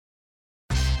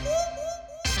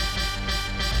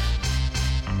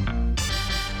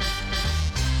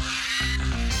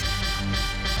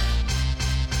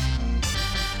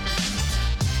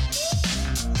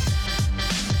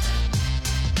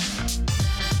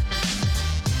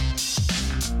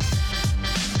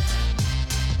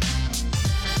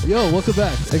Yo, welcome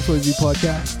back. XYZ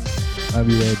Podcast. I'm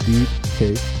your dude, K,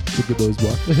 with the nose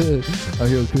block. I'm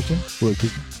here with Christian. Hello,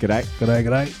 Christian. G'day.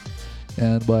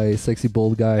 And my sexy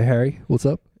bald guy, Harry. What's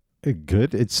up?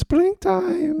 Good. It's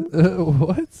springtime.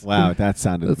 What? Wow, that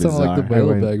sounded That bizarre. sounded like the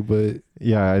mailbag, but...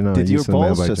 Yeah, I know. Did your Use the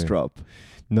balls mailbag just thing. drop?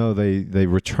 No, they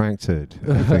retracted.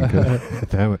 I think.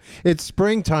 Damn it. It's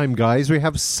springtime, guys. We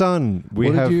have sun.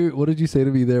 What did you say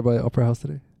to me there by Opera House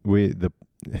today?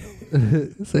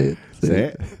 Say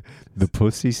it. The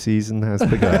pussy season has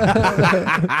begun.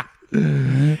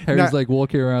 Harry's like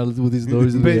walking around with his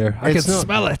nose in the air. I can it's not-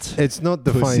 smell it. It's not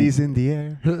defined. Pussy's in the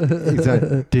air.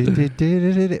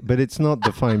 Exactly. But it's not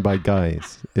defined by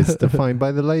guys. It's defined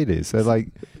by the ladies.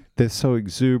 They're so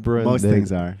exuberant. Most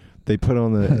things are. They put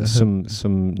on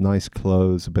some nice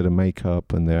clothes, a bit of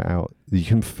makeup, and they're out. You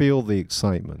can feel the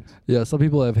excitement. Yeah, some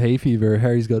people have hay fever.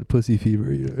 Harry's got pussy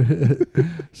fever. You know?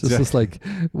 It's just like,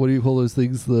 what do you call those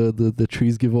things the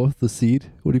trees give off? The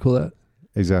seed? What do you call that?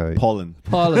 Exactly. Pollen.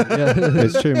 Pollen. Yeah.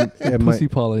 It's true. Yeah, Pussy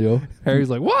pollen, yo. Harry's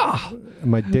like, wow.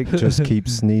 my dick just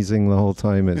keeps sneezing the whole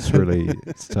time.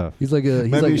 It's tough. He's like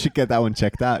Maybe you should get that one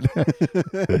checked out.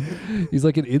 he's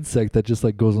like an insect that just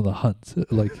like goes on the hunt.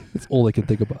 Like it's all they can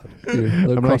think about. Like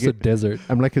I'm across like the desert.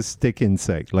 I'm like a stick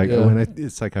insect. Like Yeah. when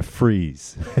it's like a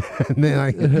freeze, and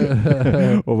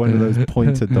then or one of those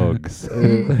pointer dogs.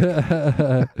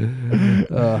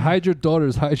 Hide your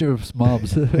daughters, hide your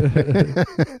moms.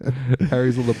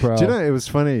 Harry's on the prowl. Do you know, it was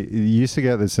funny. You used to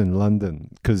get this in London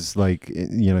because,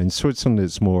 in Switzerland,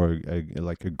 it's more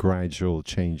like a gradual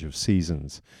change of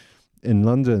seasons. In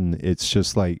London, it's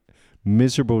just like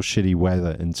miserable, shitty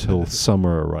weather until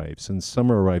summer arrives. And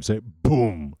summer arrives,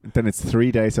 boom. Then it's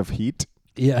 3 days of heat.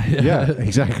 Yeah,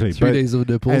 exactly. 3 days of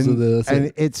nipples.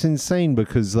 And it's insane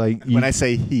because, When I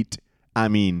say heat, I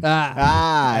mean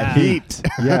Ah. heat.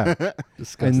 yeah.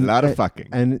 It's a lot of fucking.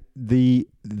 And the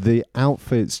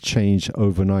outfits change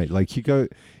overnight. Like you go,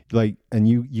 and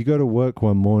you go to work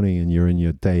one morning and you're in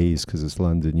your daze because it's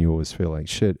London. You always feel like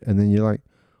shit, and then you're like,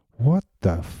 "What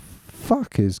the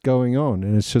fuck is going on?"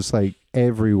 And it's just like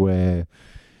everywhere.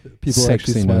 people are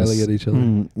actually sexiness. smiling at each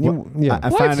other. Yeah. I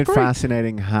find it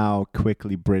fascinating how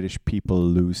quickly British people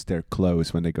lose their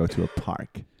clothes when they go to a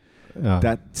park.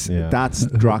 That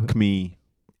struck me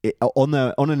on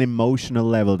an emotional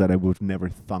level that I would never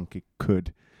thunk it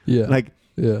could. Yeah.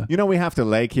 You know, we have the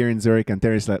lake here in Zurich, and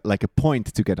there is like a point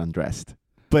to get undressed.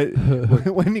 But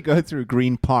when you go through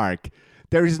Green Park,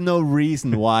 there is no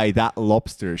reason why that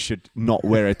lobster should not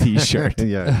wear a t-shirt.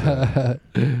 yeah.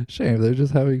 Shame. They're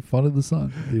just having fun in the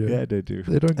sun. You know? Yeah, they do.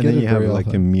 They don't And get then it you have very like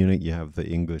often. in Munich, you have the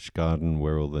English Garden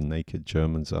where all the naked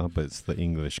Germans are, but it's the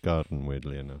English Garden,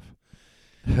 weirdly enough.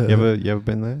 You ever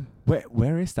been there?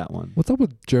 Where is that one? What's up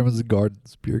with Germans and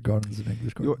gardens, beer gardens and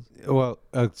English gardens? Well,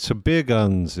 so beer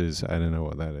gardens is, I don't know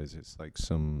what that is. It's like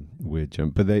some weird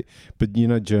German, but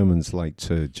Germans like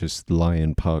to just lie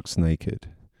in parks naked.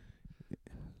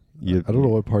 I don't know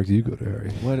what parks you go to,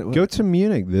 Harry. What? Go to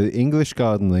Munich, the English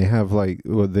Garden. They have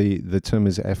the term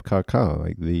is FKK,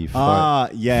 like the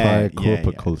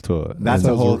Freikörperkultur. That's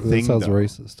a whole thing. That sounds though.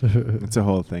 racist. It's a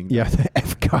whole thing. Yeah, the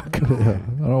FKK. Yeah,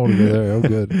 I don't want to go there. I'm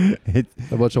good.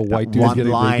 A bunch of white dudes one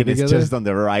getting line naked is together. just on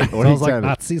the right. Sounds like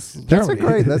Nazis. That's a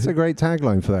Germany. great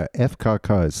tagline for that.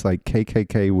 FKK. It's like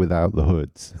KKK without the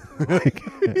hoods.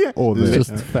 Or It's the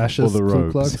just fascist the Ku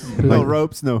robes. Klux. No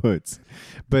ropes, no hoods.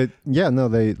 But yeah, no,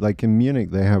 they like in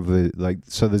Munich they have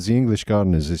so there's the English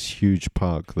Garden is this huge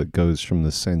park that goes from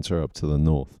the center up to the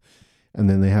north. And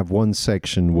then they have one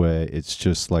section where it's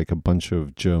just like a bunch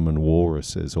of German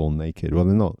walruses all naked. Well,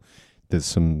 they're not. There's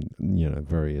some,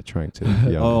 very attractive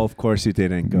young Oh, of course you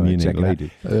didn't go and Munich check it out.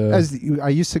 lady. I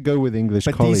used to go with English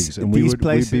But colleagues, and we'd be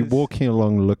places- walking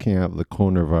along looking out the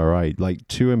corner of our eye, like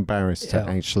too embarrassed to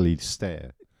actually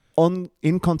stare.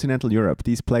 In continental Europe,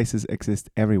 these places exist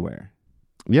everywhere.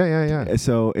 Yeah.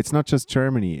 So it's not just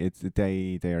Germany.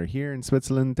 They are here in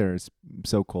Switzerland. There's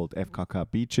so-called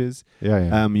FKK beaches.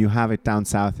 Yeah. You have it down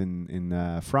south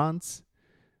in France.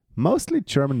 Mostly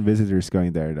German visitors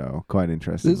going there, though. Quite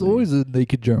interesting. There's always a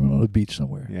naked German on a beach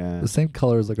somewhere. Yeah. The same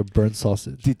color as like a burnt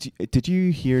sausage. Did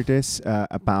you hear this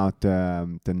about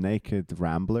the naked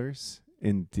ramblers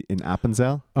in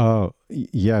Appenzell? Oh,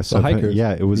 yes. The hikers.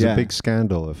 Yeah, it was Yeah. a big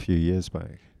scandal a few years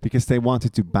back. Because they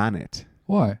wanted to ban it.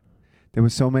 Why? There were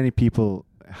so many people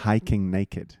hiking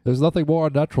naked. There's nothing more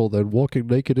unnatural than walking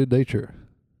naked in nature.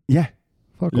 Yeah.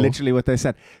 Fuck off. Literally what they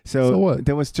said. So what?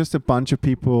 There was just a bunch of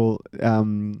people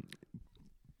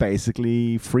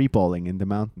basically freeballing in the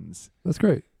mountains. That's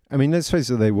great. I mean, let's face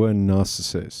it, they were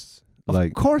narcissists.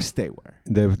 Of course they were.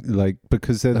 They're like,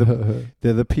 because they're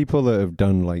the people that have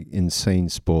done like insane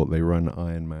sport. They run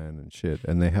Ironman and shit,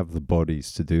 and they have the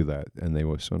bodies to do that, and they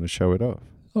just want to show it off.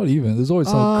 Not even. There's always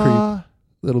some creep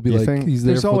that'll be like, he's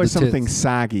there. There's for always the something tits.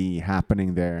 saggy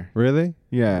happening there. Really?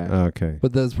 Yeah. Okay.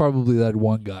 But there's probably that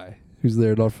one guy who's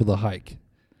there not for the hike.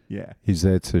 Yeah. He's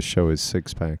there to show his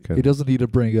six pack. He doesn't need to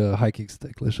bring a hiking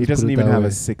stick. He doesn't even have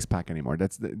a six pack anymore.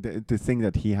 That's the thing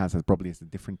that he has probably has a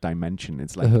different dimension.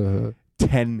 It's like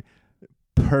 10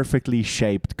 perfectly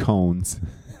shaped cones.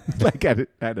 Like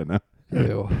I don't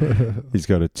know. He's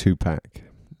got a 2-pack.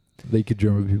 Naked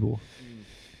German people.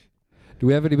 Do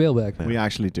we have any mailbag? We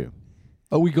actually do.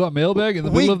 Oh, we got mailbag in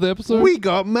the middle of the episode? We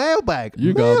got mailbag.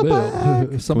 You got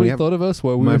mail. Somebody thought of us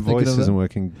while we were thinking of that. My voice isn't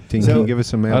working. Dean, can you give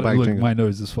us a mailbag jingle? My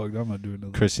nose is fucked. I'm not doing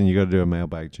another. Christian, you got to do a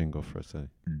mailbag jingle for us.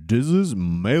 This is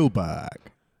mailbag.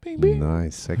 Bing, bing.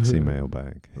 Nice, sexy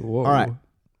mailbag. Whoa. All right.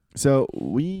 So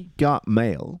we got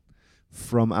mail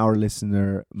from our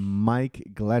listener, Mike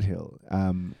Gledhill.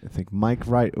 I think Mike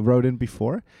wrote in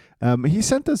before. He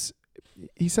sent us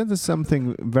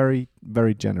something very,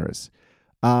 very generous.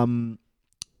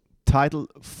 Title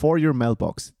for your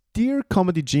mailbox. Dear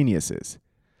Comedy Geniuses.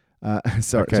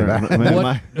 Sorry.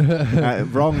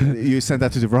 Wrong. You sent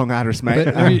that to the wrong address, mate.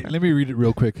 Let me read it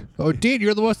real quick. Oh, Dean,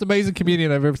 you're the most amazing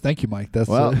comedian I've ever. Thank you, Mike. That's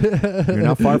you're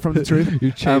not far from the truth.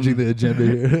 You're changing the agenda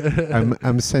here.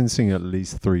 I'm sensing at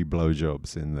least 3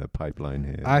 blowjobs in the pipeline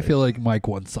here. I feel like Mike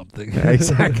wants something.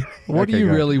 Exactly. What do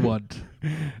you really want?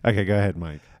 Okay, go ahead,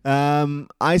 Mike.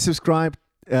 I subscribe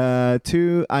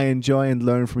to I enjoy and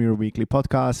learn from your weekly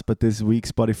podcast, but this week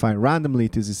Spotify randomly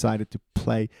decided to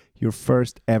play your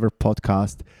first ever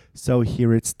podcast, so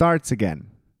here it starts again.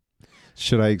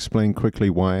 Should I explain quickly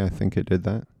why I think it did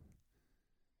that?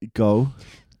 Go.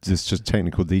 Just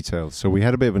technical details. So we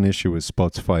had a bit of an issue with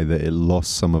Spotify that it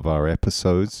lost some of our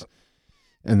episodes,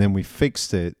 and then we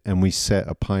fixed it and we set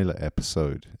a pilot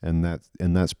episode, and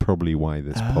that's probably why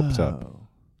this popped up.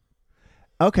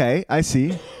 Okay, I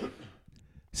see.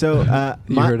 So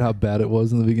you heard how bad it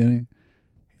was in the beginning?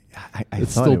 I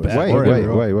it's thought still it was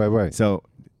bad. Wait. So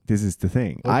this is the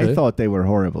thing. Okay. I thought they were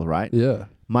horrible, right? Yeah.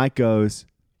 Mike goes,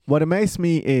 what amazed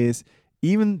me is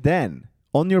even then,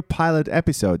 on your pilot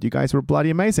episode, you guys were bloody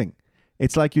amazing.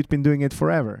 It's like you'd been doing it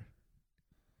forever.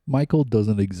 Michael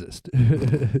doesn't exist.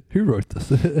 Who wrote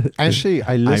this? Actually,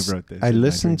 I wrote this. I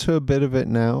listened to a bit of it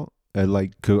now.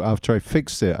 After I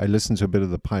fixed it, I listened to a bit of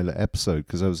the pilot episode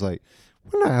because I was like, I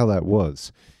wonder how that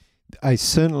was. I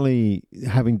certainly,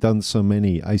 having done so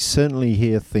many, I certainly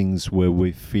hear things where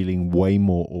we're feeling way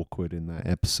more awkward in that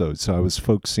episode. So I was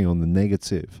focusing on the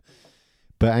negative.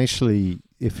 But actually,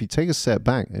 if you take a step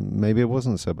back, maybe it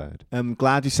wasn't so bad. I'm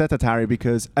glad you said that, Harry,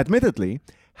 because admittedly,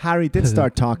 Harry did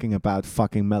start talking about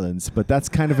fucking melons, but that's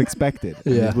kind of expected.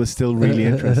 Yeah. It was still really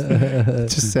interesting.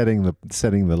 Just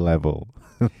setting the level.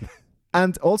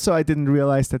 And also, I didn't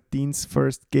realize that Dean's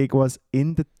first gig was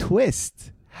in the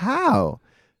Twist. How?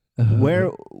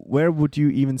 Where would you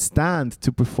even stand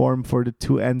to perform for the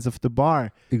two ends of the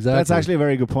bar? Exactly. That's actually a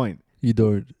very good point. You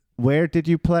don't. Where did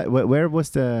you play? Where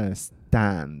was the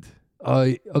stand?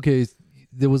 Okay.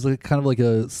 There was kind of like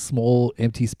a small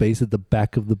empty space at the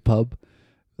back of the pub,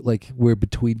 like where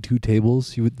between two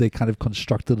tables, they kind of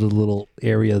constructed a little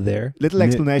area there. Little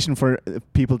explanation for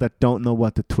people that don't know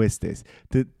what the Twist is.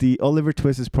 The Oliver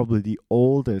Twist is probably the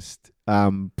oldest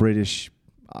British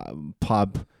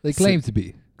pub. They claim to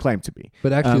be.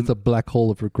 But actually it's a black hole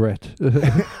of regret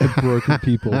and broken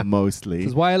people. Mostly. This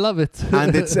is why I love it.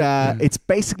 And it's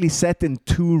basically set in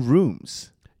 2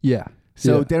 rooms. Yeah.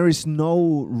 So there is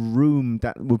no room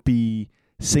that would be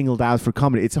singled out for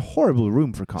comedy. It's a horrible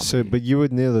room for comedy. So, but you were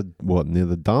near the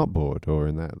dartboard or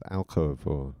in that alcove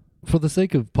or? For the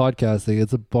sake of podcasting,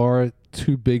 it's a bar,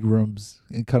 2 big rooms,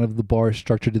 and kind of the bar is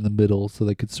structured in the middle so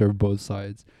they could serve both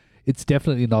sides. It's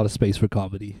definitely not a space for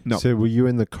comedy. No. So were you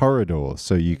in the corridor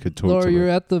so you could talk to them? You're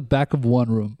at the back of one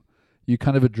room. You're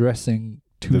kind of addressing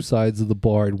two sides of the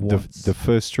bar at once. The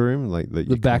first room?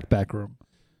 The back room.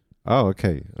 Oh,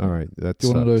 okay. All right. Do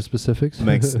you want to know specifics?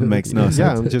 Makes no sense.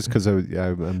 Yeah, I'm just because I'm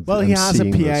he has a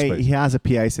PA. He has a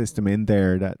PA system in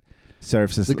there that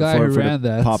serves as the guy who ran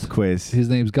that pop quiz. His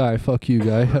name's Guy. Fuck you,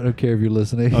 Guy. I don't care if you're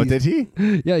listening. Oh, did he?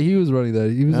 Yeah, he was running that.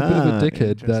 He was a bit of a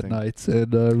dickhead that night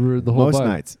and ruined the whole Most vibe.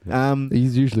 nights.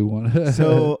 He's usually one.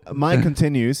 So Mike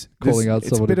continues. Calling out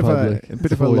someone in public. A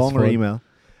bit of a longer email.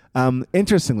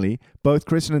 Interestingly, both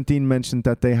Christian and Dean mentioned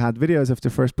that they had videos of their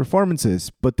first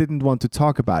performances, but didn't want to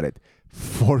talk about it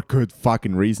for good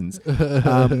fucking reasons.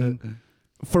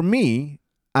 For me,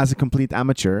 as a complete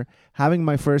amateur, having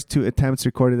my first 2 attempts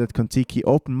recorded at Kontiki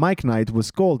open mic night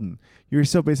was golden. You're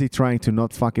so busy trying to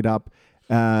not fuck up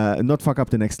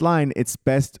the next line. It's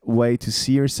best way to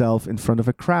see yourself in front of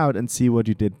a crowd and see what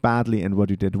you did badly and what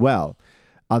you did well.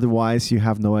 Otherwise, you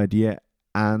have no idea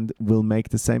and will make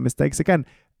the same mistakes again.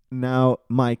 Now,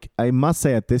 Mike, I must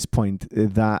say at this point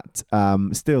that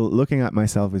still looking at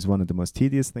myself is one of the most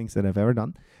tedious things that I've ever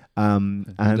done.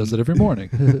 And does it every morning.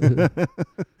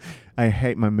 I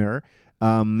hate my mirror.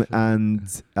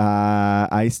 And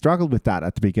I struggled with that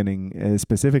at the beginning,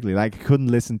 specifically. Like, I couldn't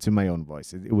listen to my own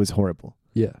voice. It was horrible.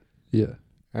 Yeah.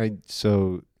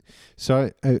 So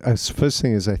first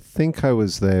thing is, I think I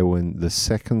was there when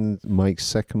Mike's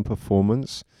second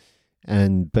performance,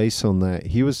 and based on that,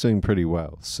 he was doing pretty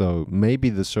well. So maybe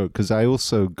the show, because I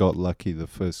also got lucky the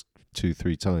first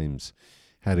 2-3 times,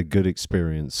 had a good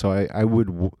experience. So I'd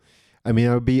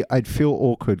feel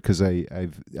awkward because I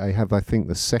have, I think,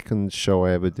 the second show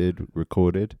I ever did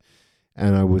recorded,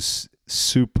 and I was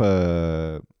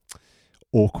super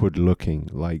awkward looking,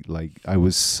 like I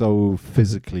was so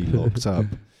physically locked up.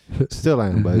 Still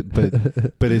am,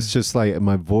 but it's just like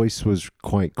my voice was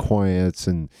quite quiet,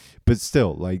 but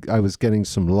still, like, I was getting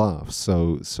some laughs.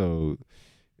 So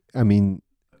I mean,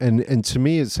 and to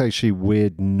me, it's actually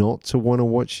weird not to want to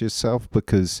watch yourself,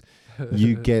 because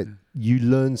you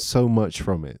learn so much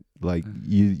from it. Like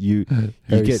you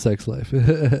get sex life.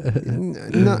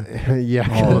 No, yeah.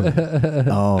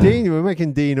 Oh. Dean, we're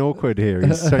making Dean awkward here.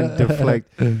 He's trying to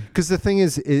deflect. Because the thing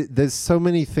is, there's so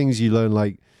many things you learn.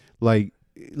 Like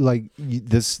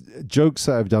there's jokes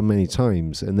that I've done many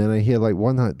times, and then I hear like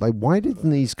one night, like, why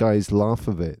didn't these guys laugh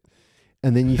of it?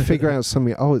 And then you figure out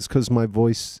something. Oh, it's because my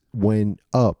voice went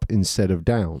up instead of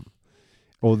down.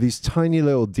 Or these tiny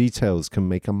little details can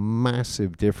make a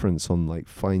massive difference on, like,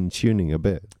 fine-tuning a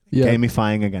bit. Yeah.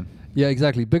 Gamifying again. Yeah,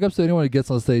 exactly. Big ups to anyone who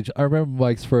gets on stage. I remember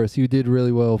Mike's first. You did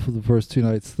really well for the first 2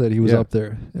 nights that he was up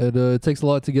there. And it takes a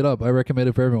lot to get up. I recommend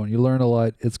it for everyone. You learn a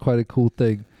lot. It's quite a cool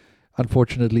thing.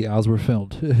 Unfortunately, ours were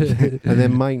filmed. And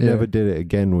then Mike never did it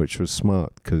again, which was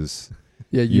smart, because...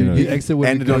 Yeah, you exit with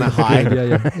ended on a high.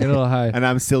 Ended on a high. And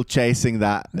I'm still chasing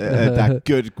that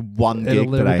good one gig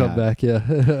It'll never that I come had. back,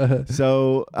 yeah.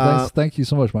 So thank you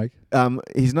so much, Mike.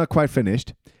 He's not quite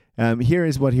finished. Here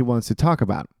is what he wants to talk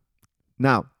about.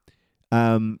 Now,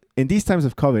 in these times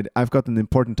of COVID, I've got an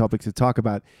important topic to talk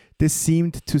about. This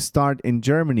seemed to start in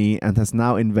Germany and has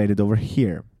now invaded over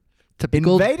here.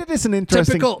 Typical. Invaded is an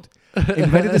interesting.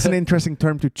 Invaded is an interesting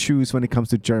term to choose when it comes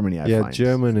to Germany. I find.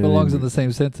 German belongs in the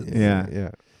same sentence.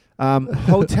 Yeah.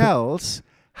 Hotels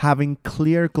having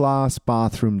clear glass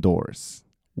bathroom doors.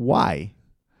 Why?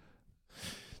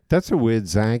 That's a weird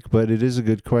zag, but it is a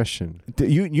good question.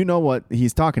 You know what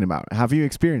he's talking about. Have you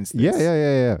experienced this?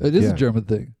 Yeah. It is a German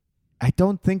thing. I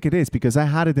don't think it is, because I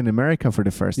had it in America for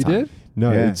the first time. You did?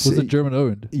 No, Yeah. Was it German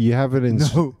owned? You have it in.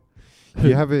 No.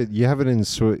 You have it in.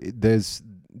 There's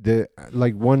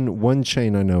like one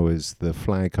chain I know is the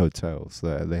Flag Hotels.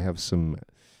 They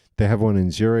have one in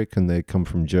Zurich, and they come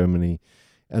from Germany,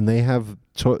 and they have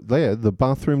the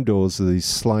bathroom doors are these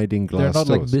sliding glass doors.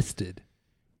 They're not doors. like misted.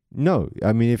 No,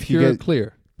 I mean, if you Pure get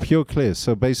clear. pure clear.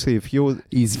 So basically, if you're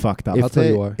He's fucked up. I'll tell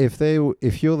you why.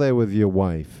 if you're there with your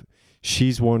wife,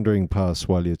 she's wandering past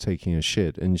while you're taking a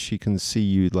shit, and she can see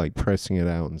you like pressing it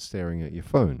out and staring at your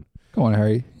phone. Come on,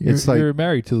 Harry. You're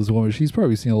married to this woman. She's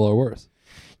probably seen a lot worse.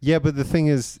 Yeah, but the thing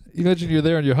is, imagine you're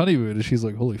there on your honeymoon and she's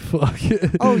like, "Holy fuck!"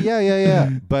 Oh yeah.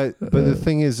 But the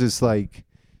thing is, it's like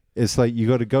you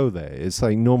got to go there. It's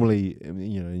like normally, in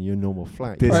your normal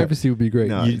flat, privacy would be great.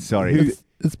 No, sorry.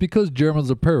 It's because Germans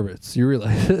are perverts. You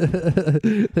realize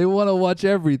they want to watch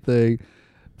everything.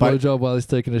 Blowjob while he's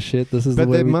taking a shit. This is. But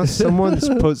the way someone's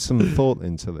put some thought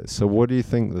into this. So what do you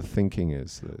think the thinking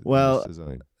is?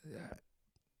 Design?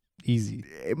 Easy.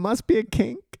 It must be a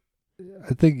kink.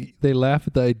 I think they laugh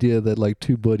at the idea that like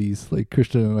two buddies, like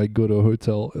Christian and I, go to a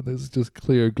hotel and there's just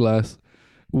clear glass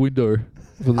window.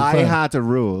 For the I sun. had a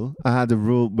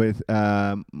rule with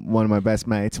one of my best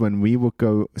mates. When we would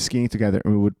go skiing together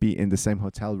and we would be in the same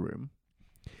hotel room,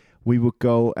 we would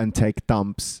go and take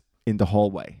dumps in the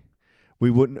hallway. We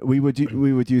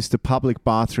would use the public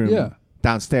bathroom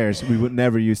downstairs. We would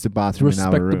never use the bathroom in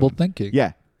our room. Respectable thinking.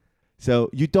 Yeah.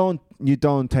 So you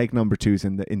don't take number twos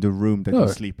in the room that you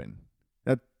sleep in.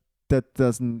 That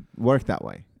doesn't work that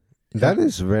way. That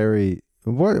is very.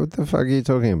 What the fuck are you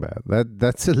talking about?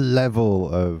 That's a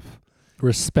level of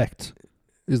respect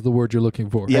is the word you're looking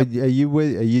for. Yeah. Are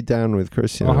you down with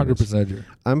Christian? 100%.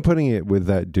 I'm putting it with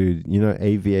that dude. You know,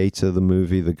 Aviator, the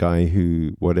movie, the guy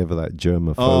who whatever that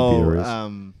germophobia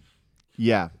is.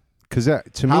 Yeah. Because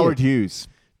to me, Howard Hughes.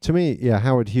 To me, yeah,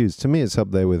 Howard Hughes. To me, it's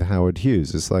up there with Howard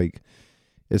Hughes. It's like,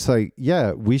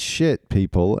 yeah, we shit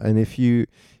people, and if you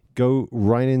go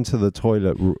right into the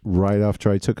toilet right after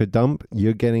I took a dump,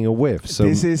 you're getting a whiff. So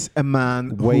this is a man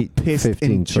who pissed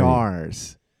 15, in 20.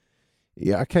 jars.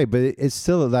 Yeah, okay, but it's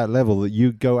still at that level that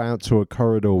you go out to a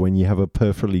corridor when you have a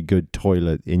perfectly good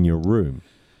toilet in your room.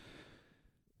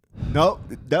 No.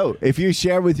 If you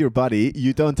share with your buddy,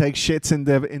 you don't take shits in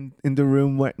the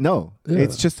room where. No,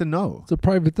 it's just a no. It's a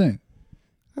private thing.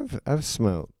 I've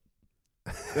smelled.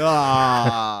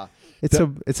 Ah.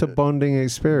 It's a bonding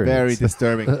experience. Very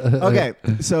disturbing. Okay,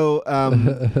 so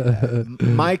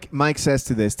Mike says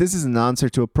to this is an answer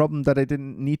to a problem that I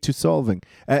didn't need to solving.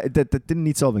 That didn't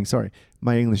need solving. Sorry,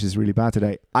 my English is really bad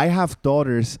today. I have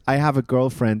daughters. I have a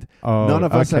girlfriend. None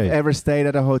of us have ever stayed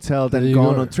at a hotel, then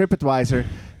gone on TripAdvisor,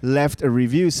 left a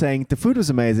review saying the food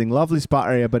was amazing, lovely spa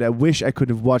area, but I wish I could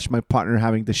have watched my partner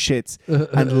having the shits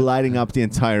and lighting up the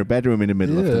entire bedroom in the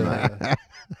middle of the night.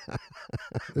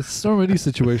 There's so many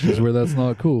situations where that's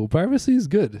not cool. Privacy is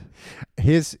good.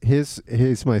 Here's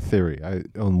my theory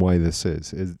on why this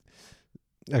is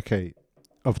okay,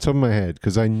 off the top of my head,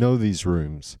 because I know these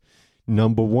rooms.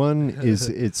 Number one is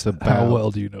it's about how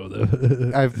well do you know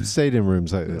them? I've stayed in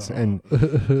rooms like this, and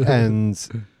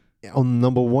on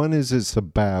number one is it's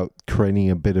about creating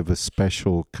a bit of a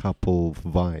special couple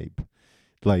vibe.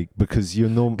 Like, because you're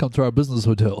come to our business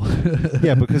hotel.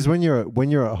 Yeah, because when you're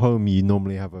at home, you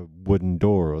normally have a wooden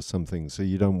door or something, so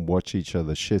you don't watch each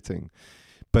other shitting.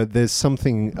 But there's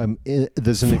something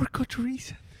for good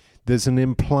reason. There's an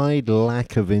implied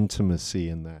lack of intimacy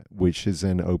in that, which is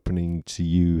then opening to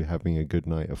you having a good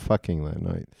night of fucking that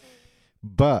night.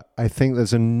 But I think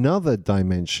there's another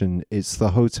dimension. It's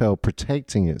the hotel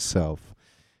protecting itself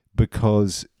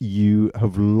because you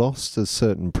have lost a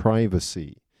certain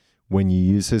privacy when you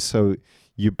use this. So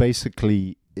you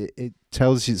basically, it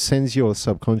tells you, sends your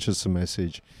subconscious a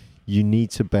message. You need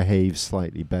to behave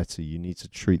slightly better. You need to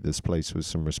treat this place with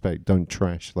some respect. Don't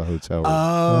trash the hotel room.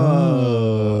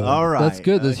 Oh, all right. That's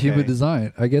good. That's human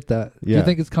design. I get that. Yeah. Do you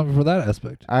think it's coming from that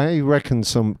aspect? I reckon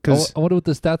some... Cause I wonder what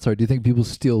the stats are. Do you think people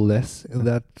steal less in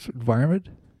that environment?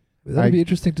 That'd be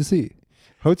interesting to see.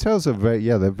 Hotels are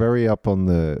they're very up on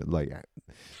the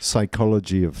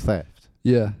psychology of theft.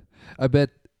 Yeah. I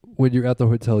bet when you're at the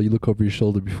hotel, you look over your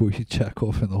shoulder before you jack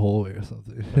off in the hallway or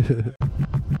something.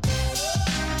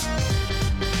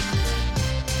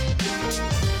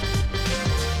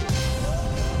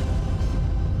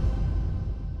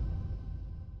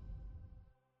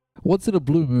 Once in a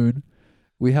blue moon,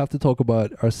 we have to talk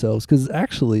about ourselves, because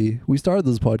actually we started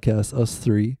this podcast, us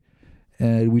three,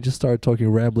 and we just started talking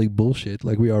rambling bullshit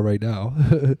like we are right now.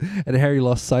 And Harry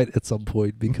lost sight at some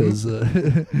point because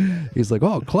he's like,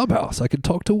 "Oh, Clubhouse! I can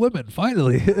talk to women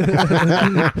finally."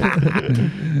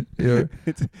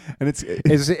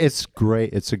 It's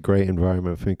great. It's a great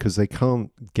environment for me because they can't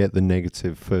get the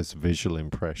negative first visual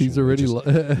impression. He's already.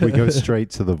 We go straight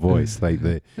to the voice, like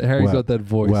Harry's got that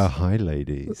voice. Well, hi,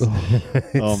 ladies.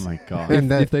 Oh my god!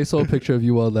 If they saw a picture of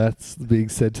you while that's being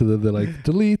said to them, they're like,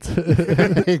 delete.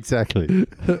 Exactly.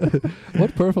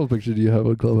 What profile picture do you have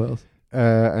on Clubhouse?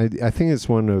 I think it's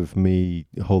one of me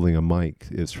holding a mic.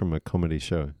 It's from a comedy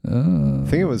show. I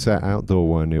think it was that outdoor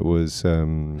one. It was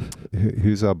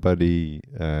who's our buddy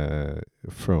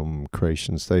from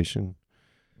Creation Station?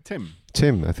 Tim.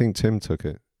 I think Tim took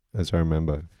it, as I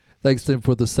remember. Thanks, Tim,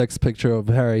 for the sex picture of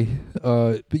Harry.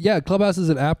 But yeah, Clubhouse is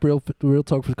an app. Real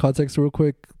talk for context, real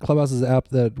quick. Clubhouse is an app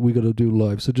that we're gonna do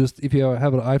live. So just if you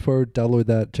have an iPhone, download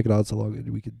that, check it out. So long,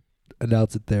 we could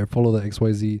announce it there. Follow the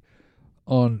XYZ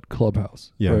on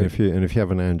Clubhouse. Yeah, right? and if you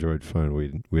have an Android phone,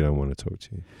 we don't want to talk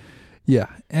to you. Yeah,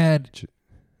 and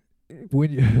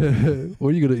when you what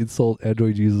are you gonna insult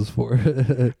Android users for?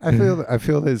 I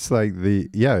feel it's like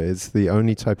it's the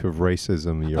only type of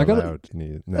racism you're allowed.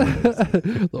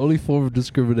 The only form of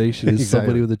discrimination is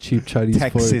somebody with a cheap Chinese phone.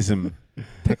 Techism.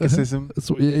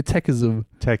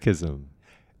 Techism.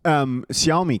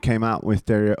 Xiaomi came out with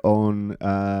their own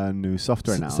new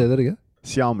software now. Say that again.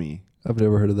 Xiaomi. I've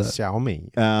never heard of that.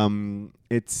 Xiaomi.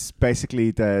 It's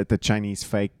basically the Chinese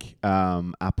fake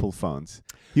Apple phones.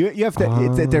 You have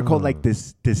they're called like the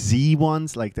Z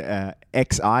ones, like the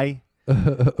XI.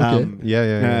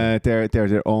 Okay. They're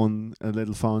their own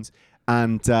little phones,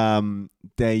 and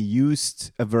they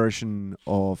used a version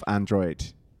of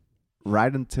Android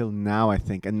right until now, I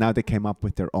think, and now they came up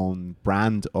with their own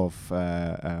brand of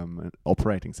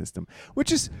operating system,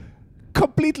 which is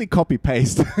completely copy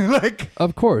paste.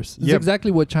 Of course, it's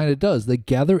exactly what China does. They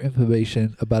gather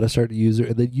information about a certain user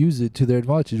and then use it to their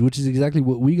advantage, which is exactly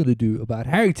what we're going to do about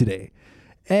Harry today.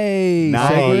 Hey,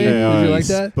 nice. Did you like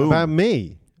that? Boom. About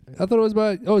me. I thought it was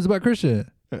about. Oh, it's about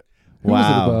Christian. Who wow. was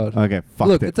it about? Okay. Fuck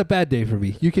Look, it. it's a bad day for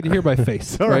me. You can hear my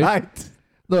face. All right? right.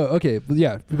 No, okay, but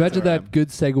yeah. Imagine that good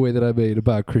segue that I made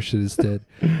about Christian instead.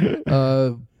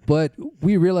 But I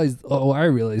realized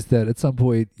that at some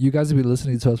point, you guys have been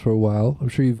listening to us for a while. I'm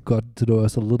sure you've gotten to know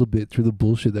us a little bit through the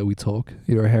bullshit that we talk.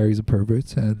 Harry's a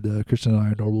pervert, and Christian and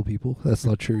I are normal people. That's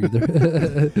not true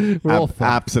either. We're all fun.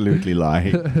 Absolutely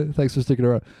lie. Thanks for sticking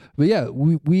around. But yeah,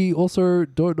 we also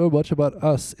don't know much about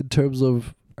us in terms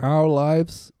of our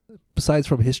lives, besides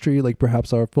from history, like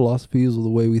perhaps our philosophies or the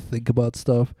way we think about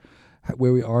stuff,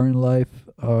 where we are in life.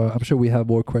 I'm sure we have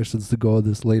more questions to go on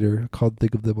this later. I can't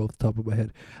think of them off the top of my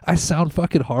head. I sound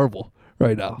fucking horrible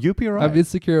right now. You'll be right. I'm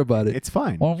insecure about it. It's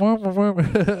fine. It's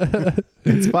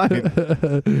fine.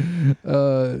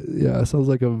 Yeah, it sounds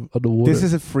like I'm underwater. This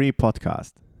is a free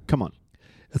podcast. Come on.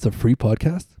 It's a free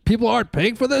podcast? People aren't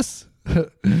paying for this?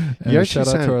 And shout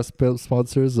out to our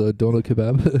sponsors, Doner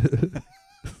Kebab.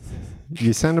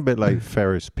 You sound a bit like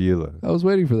Ferris Bueller. I was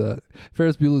waiting for that.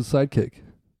 Ferris Bueller's sidekick.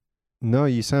 No,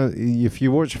 you sound. If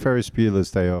you watch Ferris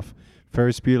Bueller's Day Off,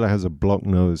 Ferris Bueller has a blocked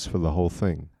nose for the whole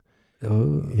thing.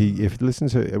 Oh. If you listen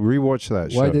to rewatch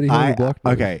that show. Why did he have a blocked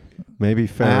nose? Okay, maybe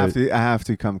Ferris. I have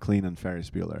to come clean on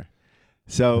Ferris Bueller.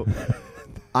 So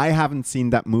I haven't seen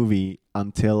that movie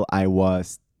until I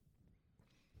was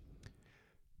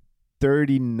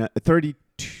 32.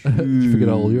 You forget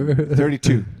how old you were?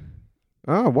 32.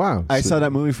 Oh wow! I saw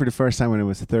that movie for the first time when I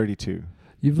was 32.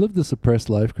 You've lived a suppressed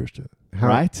life, Christian.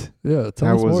 Right? Yeah,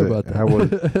 tell us more about that. How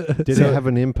was it? Did it have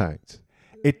an impact?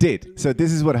 It did. So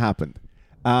this is what happened.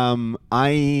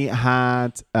 I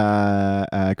had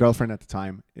a girlfriend at the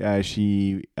time.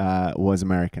 She was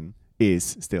American,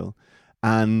 is still.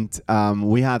 And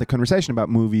we had a conversation about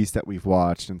movies that we've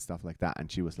watched and stuff like that.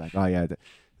 And she was like, oh, yeah,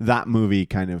 that movie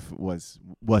kind of was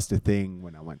the thing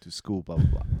when I went to school, blah, blah,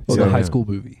 blah. Oh, so, the high school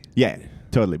movie. Yeah,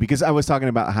 totally. Because I was talking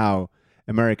about how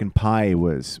American Pie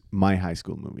was my high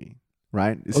school movie,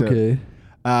 right? So, okay.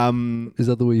 Is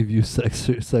that the way you view sex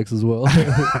as well?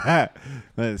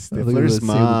 Stifler's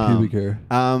mom. Pubic hair.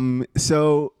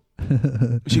 So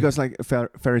she goes like,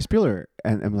 Ferris Bueller.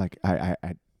 And I'm like, I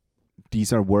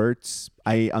these are words.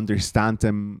 I understand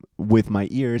them with my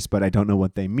ears, but I don't know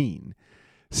what they mean.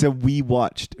 So we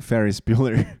watched Ferris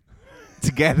Bueller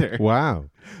together. Wow.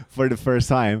 For the first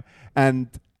time. And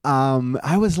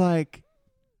I was like,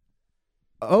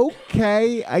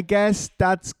 okay, I guess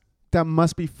that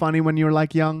must be funny when you're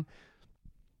like young.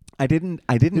 I didn't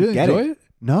get it.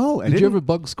 No, Did you ever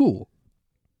bug school?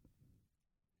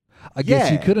 I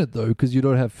guess you couldn't though, because you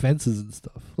don't have fences and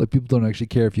stuff. Like people don't actually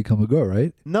care if you come or go,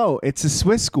 right? No, it's a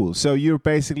Swiss school, so you're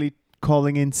basically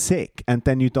calling in sick, and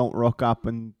then you don't rock up,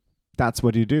 and that's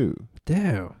what you do.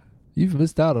 Damn, you've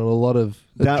missed out on a lot of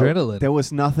adrenaline. There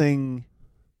was nothing.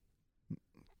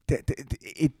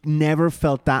 It never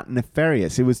felt that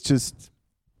nefarious. It was just,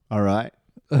 all right.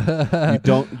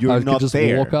 You're not just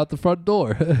there. Walk out the front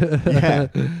door. Yeah.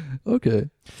 Okay.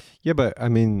 Yeah, but I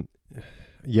mean,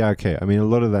 yeah, okay. I mean, a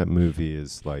lot of that movie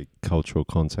is like cultural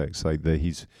context. Like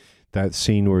that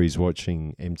scene where he's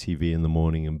watching MTV in the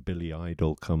morning and Billy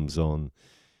Idol comes on.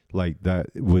 Like that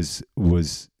was.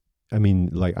 I mean,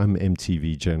 like I'm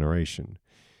MTV generation,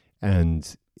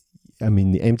 and I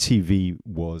mean the MTV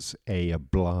was a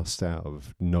blast out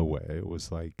of nowhere. It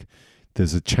was like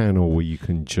there's a channel where you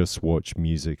can just watch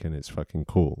music and it's fucking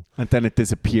cool. And then it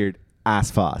disappeared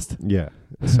as fast. Yeah,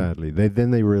 sadly.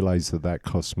 They realized that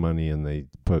costs money and they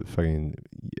put fucking,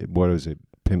 what was it?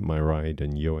 Pimp My Ride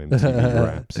and Yo MTV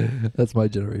Raps. That's my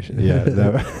generation. Yeah.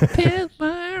 Pimp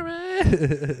My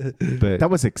Ride. But that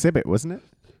was Exhibit, wasn't it?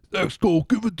 Let's go,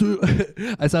 give it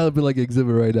to I sound a bit like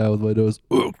Exhibit right now with my nose.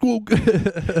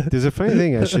 There's a funny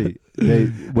thing, actually.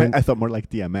 I thought more like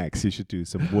DMX. You should do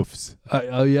some woofs.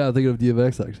 Yeah, I'm thinking of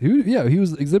DMX, actually. He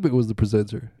was Exhibit was the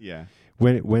presenter. Yeah.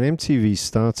 When MTV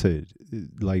started,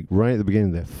 like right at the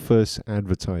beginning, their first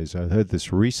advertiser, I heard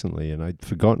this recently and I'd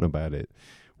forgotten about it,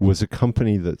 was a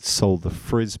company that sold the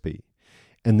Frisbee.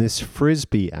 And this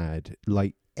Frisbee ad,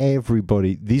 like,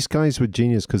 everybody, these guys were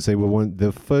genius because they were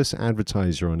the first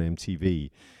advertiser on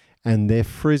MTV, and their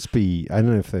Frisbee, I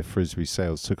don't know if their Frisbee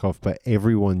sales took off, but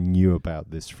everyone knew about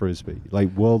this Frisbee,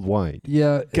 like worldwide.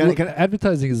 Yeah,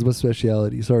 advertising is my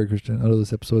speciality. Sorry, Christian. I know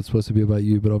this episode's supposed to be about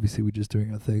you, but obviously we're just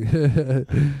doing our thing.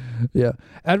 Yeah,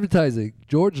 advertising.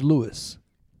 George Lewis,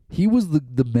 he was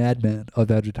the madman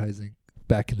of advertising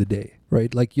back in the day,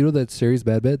 right? Like, you know that series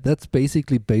Mad Men? That's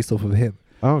basically based off of him.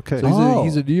 Oh, okay. So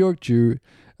he's a New York Jew.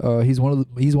 He's one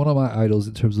of my idols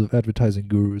in terms of advertising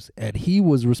gurus, and he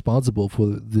was responsible for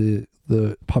the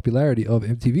popularity of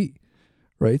MTV,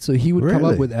 right? So he would come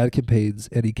up with ad campaigns,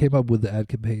 and he came up with the ad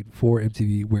campaign for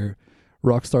MTV where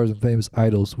rock stars and famous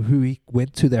idols who he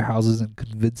went to their houses and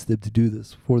convinced them to do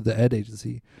this for the ad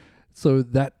agency. So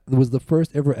that was the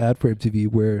first ever ad for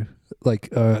MTV where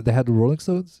like they had the Rolling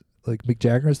Stones, like Mick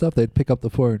Jagger and stuff. They'd pick up the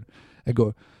phone and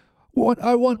go,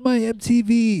 I want my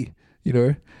MTV, you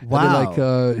know. Wow. And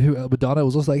then like Madonna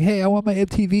was also like, hey, I want my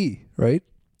MTV, right?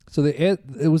 So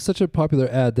it was such a popular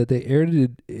ad that they aired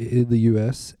it in the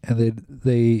US, and then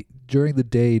they during the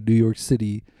day in New York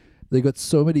City, they got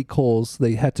so many calls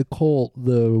they had to call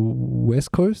the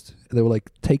West Coast, and they were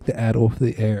like, take the ad off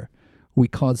the air. We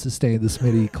can't sustain this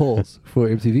many calls for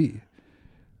MTV.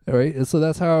 All right, and so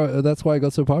that's why it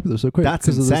got so popular so quick. That's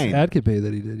because insane. of this ad campaign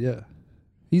that he did. Yeah,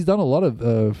 he's done a lot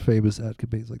of famous ad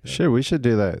campaigns like that. Sure, we should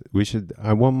do that.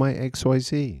 I want my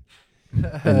XYZ.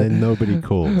 And then nobody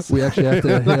calls. We actually have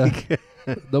to.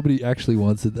 Nobody actually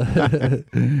wants it.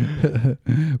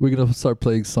 We're gonna start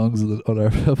playing songs on our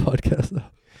podcast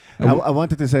now. I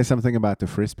wanted to say something about the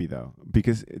frisbee though,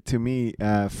 because to me,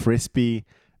 frisbee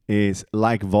is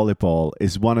like volleyball,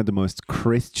 is one of the most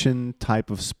Christian type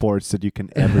of sports that you can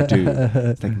ever do.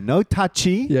 It's like no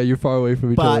touchy. Yeah, you're far away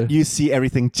from each other. But you see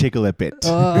everything jiggle a bit.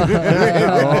 Oh,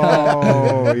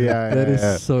 yeah. That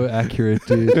is so accurate,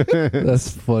 dude. That's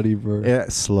funny, bro. Yeah,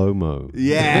 slow-mo.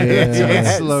 Yeah.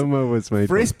 Yes. Slow-mo was made.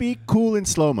 Frisbee, cool in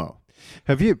slow-mo.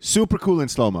 Have you? Super cool in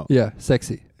slow-mo. Yeah,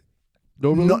 sexy.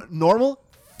 Normal?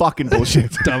 Fucking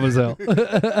bullshit. Dumb as hell.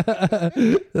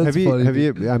 Have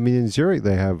you? I mean, in Zurich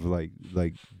they have like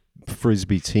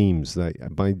frisbee teams. Like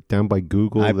down by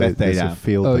Google, I bet there's have a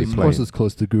field. Oh, they of play course in. it's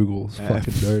close to Google. It's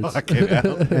fucking nerds. Fucking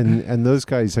hell. and those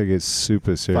guys take it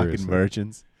super serious. Fucking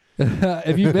virgins.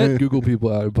 Have you met Google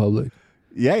people out in public?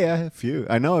 Yeah, a few.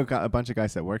 I know I've got a bunch of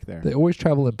guys that work there. They always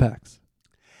travel in packs.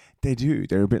 They do.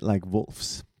 They're a bit like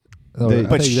wolves. No,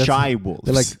 But shy wolves.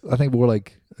 They're like, I think more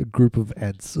like a group of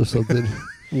ants or something.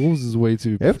 Wolves is way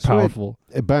too It's powerful.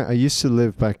 I used to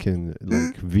live back in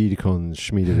like Wiedekon,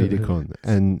 Schmiede Wiedekon,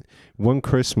 and one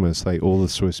Christmas, like all the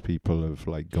Swiss people have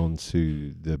like gone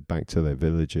back to their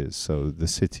villages, so the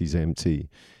city's empty,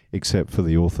 except for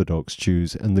the Orthodox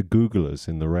Jews and the Googlers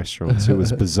in the restaurants. It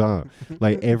was bizarre.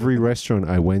 Like every restaurant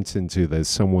I went into, there's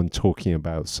someone talking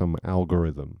about some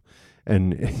algorithm.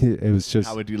 And it was just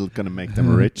how are you going to make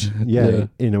them rich? Yeah,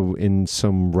 in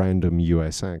some random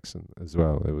US accent as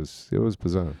well. It was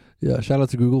bizarre. Yeah, shout out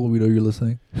to Google. We know you're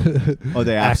listening. Oh,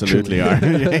 they absolutely are.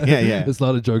 yeah. It's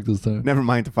not a joke this time. Never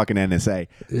mind the fucking NSA.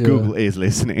 Yeah. Google is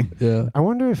listening. Yeah. I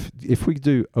wonder if we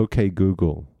do OK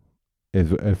Google,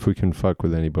 if we can fuck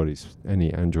with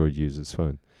any Android user's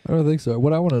phone. I don't think so.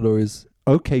 What I want to know is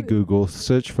OK Google,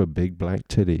 search for big black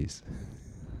titties.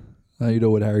 Now you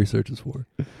know what Harry searches for.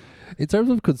 In terms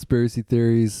of conspiracy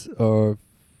theories or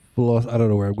philosophy, I don't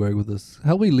know where I'm going with this.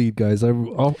 Help me lead, guys. I'm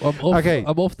off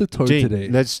the toe Dean, today.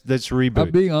 Let's reboot.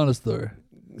 I'm being honest though.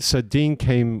 So Dean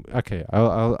came. Okay,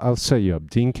 I'll set you up.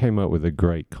 Dean came up with a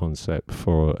great concept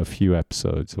for a few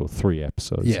episodes or 3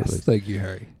 episodes. Yes, thank you,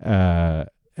 Harry.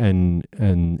 And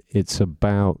it's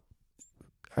about.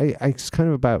 It's kind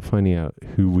of about finding out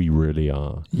who we really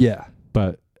are. Yeah.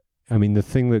 But I mean, the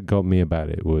thing that got me about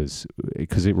it was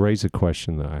because it raised a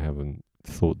question that I haven't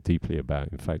thought deeply about.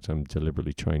 In fact, I'm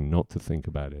deliberately trying not to think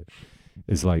about it.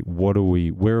 Is like, where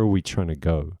are we trying to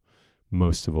go?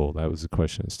 Most of all, that was the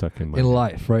question that stuck in my head.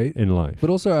 Life, right? In life. But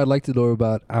also, I'd like to know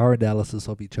about our analysis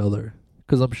of each other,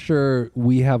 because I'm sure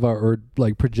we have our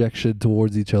like projection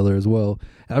towards each other as well.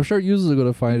 And I'm sure users are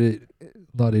going to find it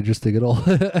not interesting at all.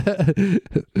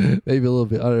 Maybe a little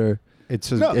bit. I don't know.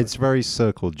 It's very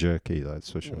circle jerky, that's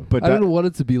for sure. But I don't want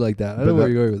it to be like that. I don't know where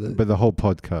you're going with it. But the whole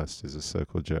podcast is a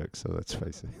circle jerk, so let's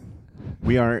face it.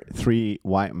 We are 3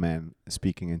 white men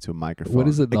speaking into a microphone. What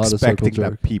is it not a circle expecting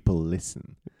jerk? that people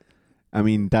listen. I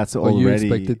mean, that's Or already.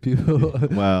 you expected people.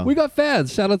 Well, we got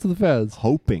fans. Shout out to the fans.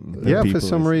 hoping. That Yeah, people for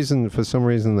some listen.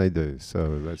 reason they do.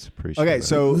 So let's appreciate. Okay, that.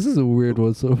 so This is a weird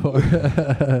one so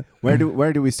far. where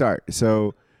do we start?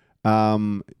 So,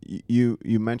 you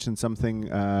mentioned something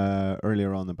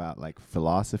earlier on about like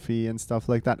philosophy and stuff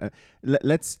like that.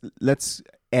 Let's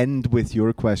end with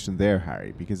your question there,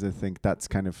 Harry, because I think that's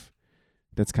kind of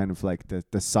like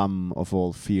the sum of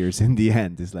all fears in the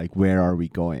end is like, where are we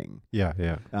going? Yeah.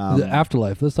 The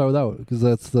afterlife. Let's start with that one, because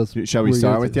that's. Shall we where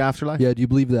start you're with the afterlife? Yeah. Do you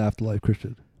believe the afterlife,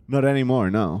 Christian? Not anymore.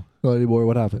 No. Not anymore.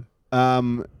 What happened?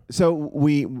 So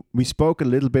we spoke a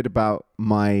little bit about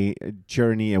my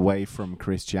journey away from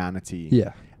Christianity.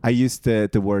 Yeah. I used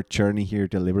the word journey here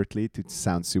deliberately to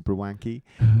sound super wanky.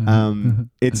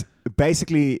 It's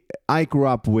basically, I grew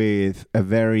up with a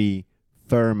very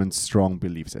firm and strong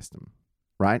belief system,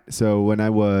 right? So when I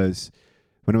was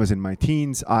in my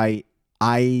teens, I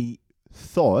I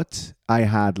thought I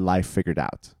had life figured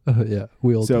out. Yeah,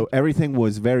 we all So do. everything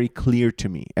was very clear to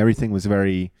me. Everything was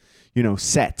very,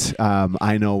 set.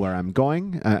 I know where I'm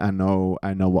going. I know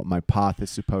what my path is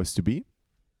supposed to be.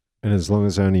 And as long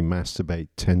as I only masturbate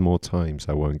 10 more times,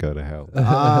 I won't go to hell.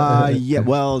 Yeah.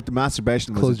 Well, the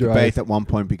masturbation was a debate at one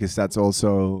point because that's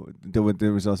also there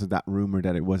was also that rumor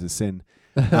that it was a sin.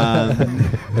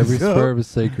 Every sperm is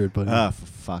sacred, buddy. For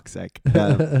fuck's sake.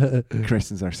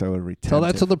 Christians are so retentive. Tell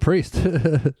that to the priest.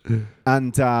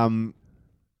 And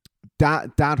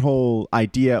that whole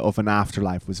idea of an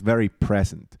afterlife was very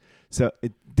present. So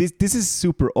this is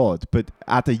super odd, but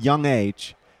at a young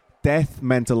age, death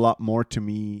meant a lot more to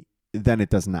me than it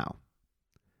does now.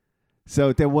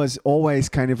 So there was always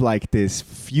kind of like this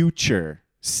future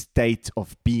state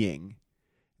of being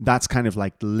that's kind of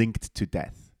like linked to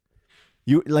death.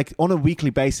 You like on a weekly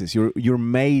basis, you're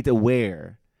made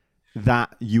aware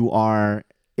that you are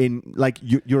in like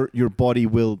your body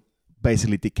will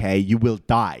basically decay. You will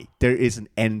die. There is an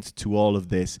end to all of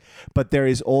this, but there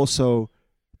is also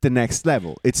the next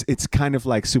level. It's kind of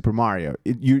like Super Mario.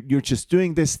 You're just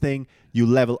doing this thing. You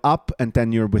level up, and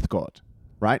then you're with God,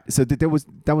 right? So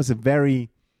that was a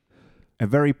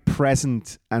very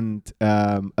present and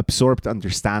absorbed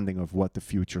understanding of what the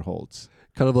future holds.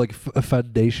 Kind of like a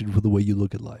foundation for the way you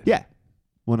look at life. Yeah,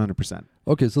 100%.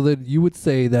 Okay, so then you would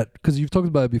say that, because you've talked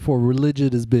about it before,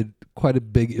 religion has been quite a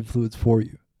big influence for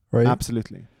you, right?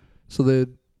 Absolutely. So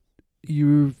then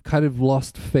you've kind of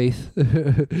lost faith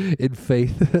in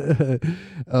faith,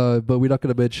 but we're not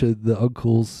going to mention the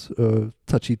uncle's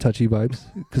touchy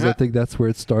vibes, because I think that's where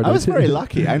it started. I was very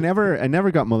lucky. I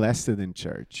never got molested in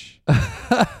church.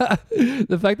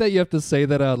 The fact that you have to say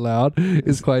that out loud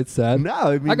is quite sad. No,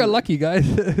 I mean, I got lucky, guys.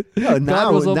 No,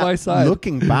 God was on my side.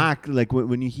 Looking back, like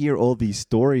when you hear all these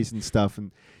stories and stuff,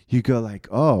 and you go like,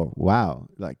 "Oh, wow!"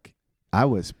 Like I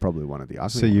was probably one of the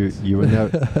ugly ones. So you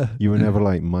were never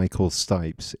like Michael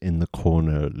Stipes in the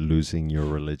corner losing your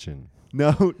religion.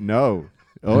 No.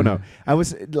 Oh no. I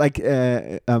was like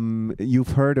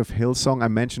you've heard of Hillsong. I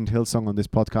mentioned Hillsong on this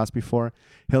podcast before.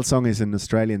 Hillsong is an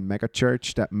Australian mega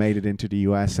church that made it into the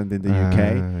US and in the UK.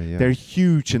 Yeah. They're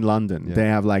huge in London. Yeah. They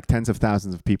have like tens of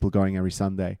thousands of people going every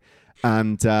Sunday.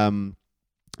 And the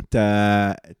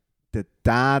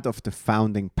dad of the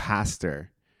founding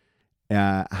pastor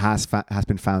has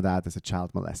been found out as a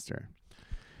child molester.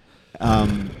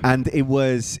 And it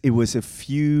was a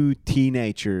few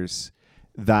teenagers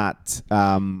that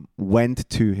went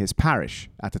to his parish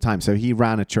at the time. So he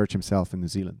ran a church himself in New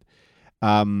Zealand.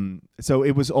 So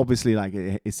it was obviously like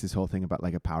it's this whole thing about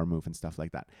like a power move and stuff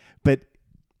like that. But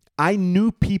I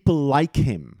knew people like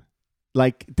him.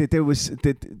 Like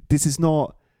this is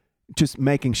not just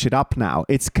making shit up now.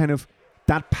 It's kind of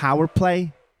that power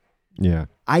play. Yeah.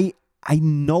 I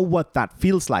know what that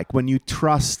feels like when you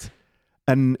trust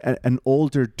an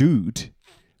older dude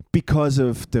because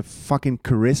of the fucking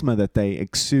charisma that they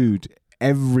exude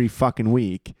every fucking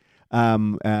week,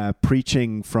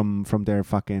 preaching from their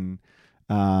fucking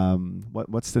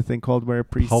what's the thing called where a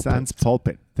priest stands?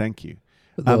 Pulpit. Thank you.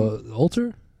 The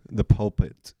altar? The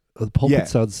pulpit. The pulpit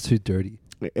sounds too dirty.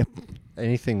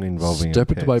 Anything involving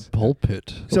step into my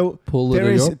pulpit. So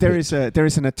there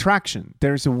is an attraction.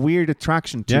 There is a weird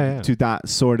attraction to that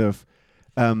sort of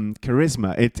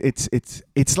charisma.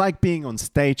 It's like being on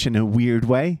stage in a weird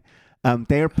way.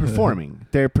 They're performing.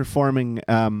 They're performing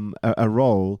a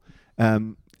role,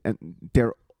 and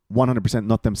they're 100%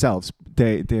 not themselves.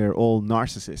 They're all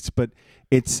narcissists, but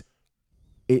it's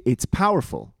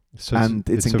powerful and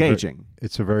it's engaging.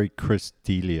 It's a very Chris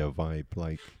D'Elia vibe,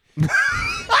 like.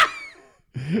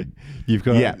 You've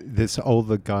got this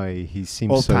older guy. He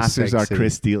seems all so pastors sexy. are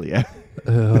Chris D'Elia.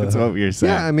 That's what we're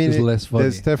saying. Yeah, I mean, less funny.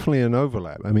 There's definitely an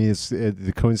overlap. I mean, it's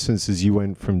the coincidence is you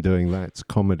went from doing that to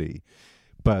comedy,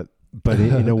 but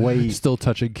in a way, still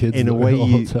touching kids. In a way,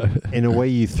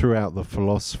 you threw out the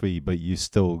philosophy, but you're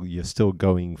still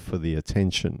going for the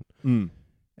attention.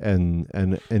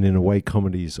 And in a way,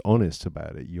 comedy is honest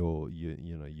about it. You're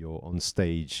on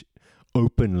stage,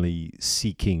 openly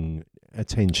seeking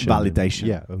attention,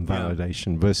 validation, and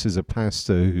validation versus a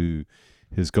pastor who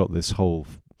has got this whole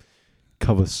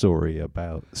cover story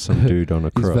about some dude on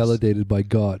a cross. He's validated by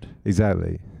God.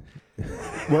 Exactly.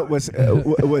 What's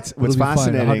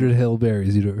fascinating? 100 Hail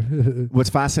Marys, What's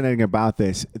fascinating about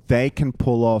this? They can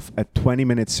pull off a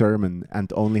 20-minute sermon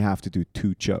and only have to do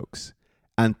 2 jokes,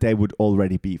 and they would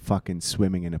already be fucking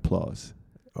swimming in applause.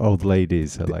 Old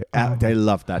ladies are like, they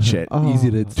love that shit.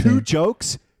 Easy to 2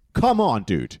 jokes. Come on,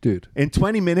 dude. In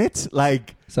 20 minutes,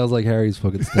 like... Sounds like Harry's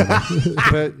fucking stuff.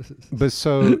 but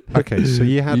so, okay, so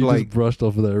you had just brushed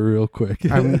off of that real quick.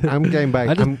 I'm going back.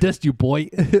 I just dissed you, boy.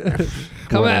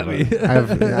 Come at me.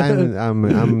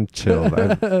 I'm chilled.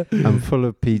 I'm full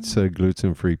of pizza,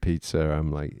 gluten-free pizza.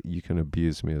 I'm like, you can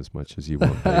abuse me as much as you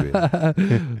want, baby.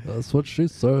 That's what she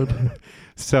said.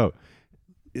 So,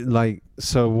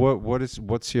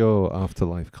 what's your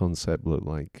afterlife concept look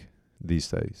like these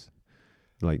days?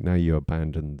 Like now you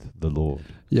abandoned the Lord.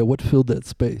 Yeah, what filled that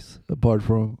space apart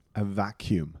from a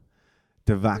vacuum?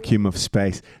 The vacuum of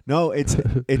space. No,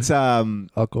 it's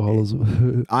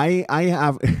alcoholism. I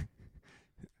have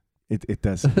it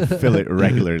does fill it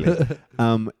regularly.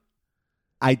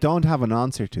 I don't have an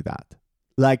answer to that.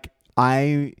 Like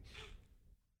I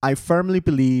firmly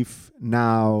believe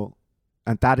now,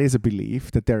 and that is a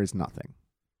belief, that there is nothing.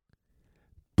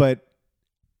 But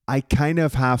I kind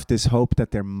of have this hope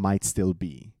that there might still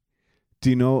be. Do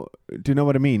you know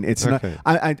what I mean? It's okay.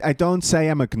 Not. I don't say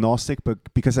I'm agnostic, but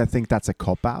because I think that's a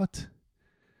cop out.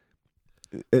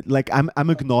 Like I'm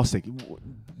agnostic.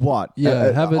 What?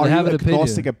 Yeah, have an agnostic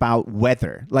opinion about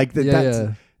weather. Like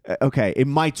that's okay. It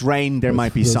might rain. There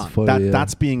might be sun. Funny,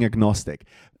 that's being agnostic.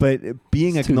 But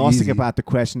being agnostic about the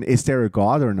question, is there a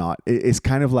God or not, is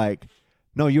kind of like,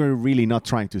 no, you're really not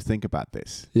trying to think about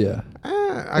this. Yeah.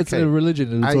 It's a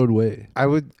religion in its own way. I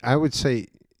would say,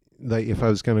 like, if I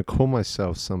was going to call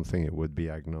myself something, it would be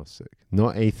agnostic,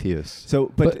 not atheist.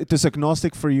 So, but does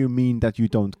agnostic for you mean that you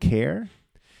don't care?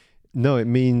 No, it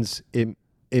means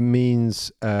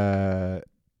I'm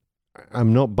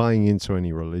not buying into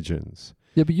any religions.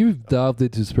 Yeah, but you've delved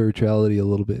into spirituality a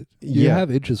little bit. You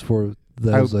have interest for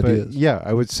those ideas. Yeah,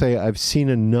 I would say I've seen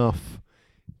enough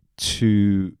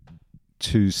to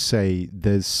say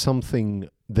there's something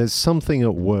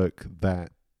at work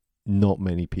that not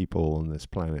many people on this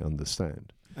planet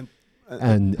understand,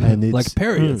 and it's like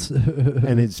periods,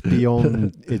 and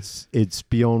it's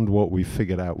beyond what we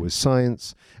figured out with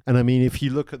science. And I mean, if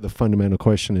you look at the fundamental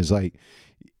question, is like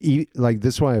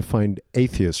this is why I find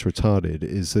atheists retarded.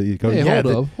 Is that you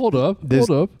go, hold up.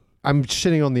 I'm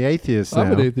shitting on the atheists now.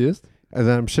 I'm an atheist. And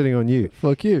then I'm shitting on you.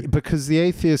 Fuck you. Because the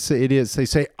atheists are idiots. They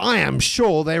say, I am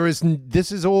sure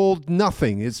this is all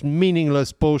nothing. It's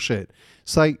meaningless bullshit.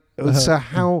 It's like, so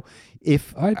how,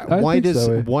 why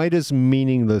does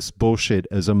meaningless bullshit,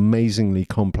 as amazingly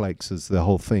complex as the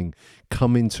whole thing,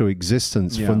 come into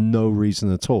existence for no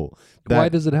reason at all? Why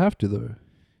does it have to, though?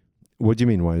 What do you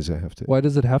mean, why does it have to? Why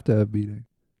does it have to have meaning?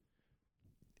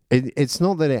 It's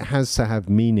not that it has to have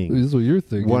meaning. This is what you're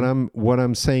thinking. What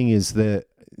I'm saying is that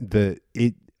the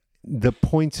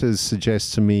pointers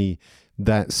suggest to me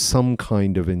that some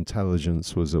kind of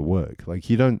intelligence was at work. Like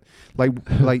you don't like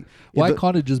why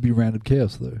can't it just be random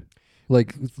chaos though?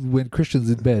 Like when Christians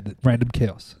in bed, random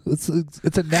chaos. It's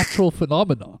a natural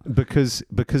phenomenon. Because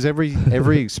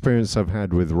every experience I've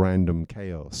had with random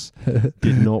chaos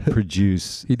did not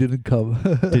produce. He didn't come.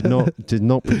 did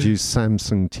not produce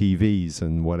Samsung TVs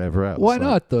and whatever else. Why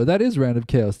not though? That is random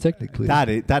chaos technically.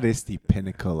 That is the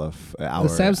pinnacle of our the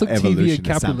Samsung TV and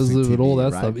capitalism and all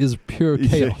that stuff is pure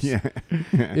chaos. Yeah.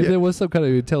 If there was some kind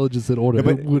of intelligence and order,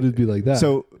 it wouldn't be like that.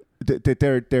 So.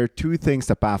 There are two things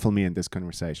that baffle me in this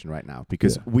conversation right now,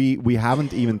 because we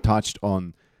haven't even touched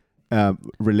on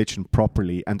religion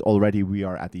properly, and already we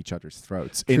are at each other's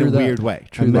throats in a weird way.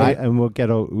 Right? And we'll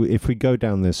if we go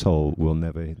down this hole, we'll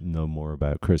never know more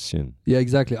about Christian. Yeah,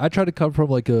 exactly. I try to come from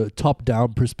like a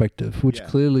top-down perspective, which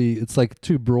clearly it's like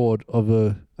too broad of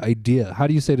a idea. How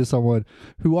do you say to someone,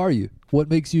 "Who are you? What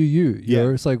makes you you?"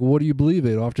 It's like, what do you believe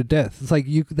in after death? It's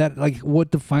like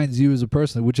what defines you as a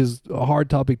person, which is a hard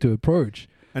topic to approach.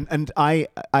 And I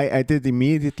did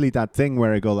immediately that thing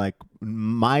where I go like,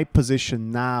 my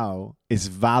position now is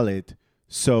valid,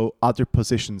 so other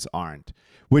positions aren't,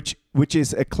 which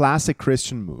is a classic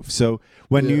Christian move. So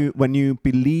when you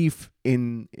believe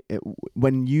in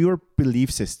when your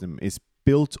belief system is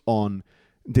built on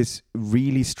this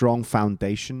really strong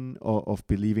foundation of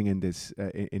believing in this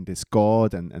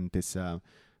God and this I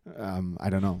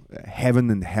don't know,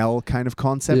 heaven and hell kind of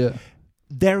concept,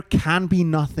 there can be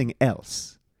nothing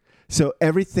else. So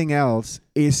everything else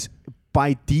is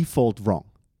by default wrong.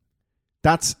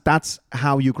 That's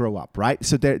how you grow up, right?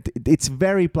 So it's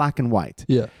very black and white.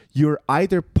 Yeah, you're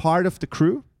either part of the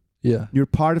crew, you're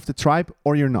part of the tribe,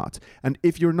 or you're not. And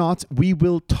if you're not, we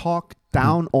will talk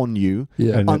down on you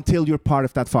until you're part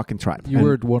of that fucking tribe. You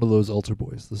were one of those altar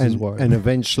boys. This is why. And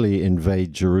eventually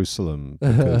invade Jerusalem.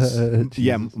 Because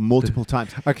multiple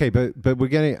times. Okay, but we're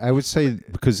getting, I would say,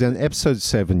 because in episode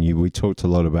 7, we talked a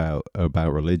lot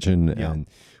about religion and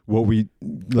what we...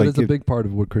 But it's a big part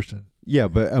of what Christian Yeah,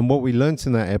 and what we learned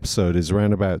in that episode is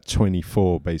around about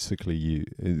 24. Basically,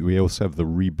 we also have the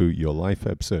Reboot Your Life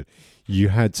episode. You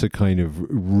had to kind of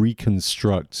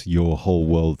reconstruct your whole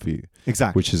worldview,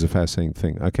 exactly, which is a fascinating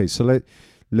thing. Okay, so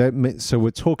so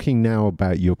we're talking now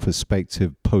about your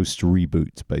perspective post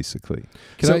reboot, basically.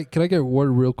 Can I get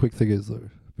one real quick thing is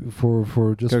there for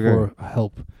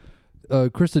help?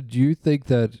 Krista, do you think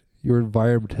that your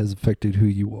environment has affected who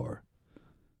you are?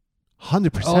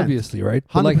 100%. Obviously, right?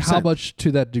 100%. But like how much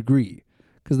to that degree?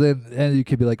 Because then and you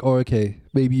could be like, oh, okay,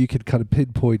 maybe you could kind of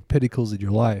pinpoint pinnacles in your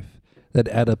life that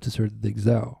add up to certain things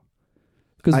now.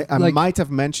 Because I might have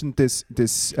mentioned this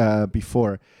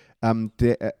before. A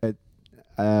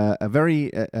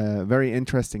very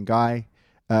interesting guy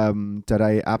that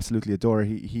I absolutely adore.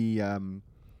 He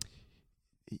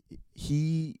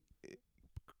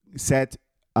said,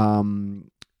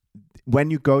 when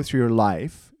you go through your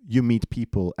life, you meet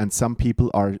people, and some people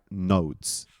are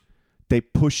nodes. They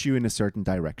push you in a certain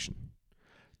direction.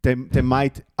 They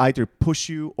might either push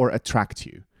you or attract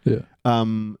you. Yeah.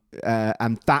 And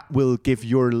that will give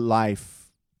your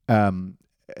life a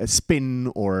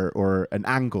spin or an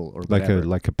angle or whatever.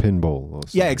 like a pinball or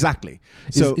something. Yeah, exactly.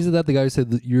 So isn't that the guy who said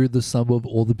that you're the sum of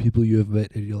all the people you have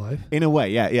met in your life? In a way,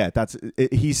 yeah. That's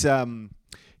he's a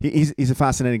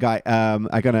fascinating guy. I'm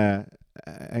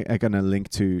gonna link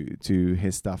to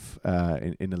his stuff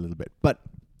in a little bit. But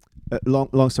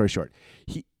long story short,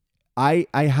 I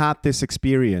had this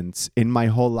experience in my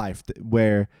whole life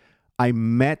where I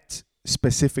met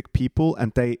specific people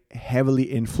and they heavily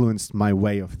influenced my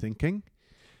way of thinking,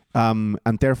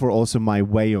 and therefore also my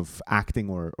way of acting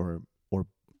or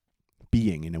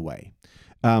being in a way.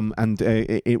 And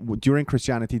during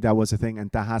Christianity that was a thing,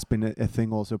 and that has been a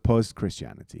thing also post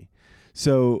Christianity.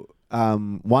 So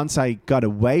once I got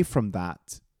away from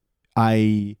that,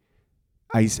 I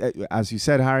as you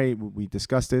said, Harry, we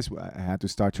discussed this. I had to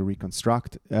start to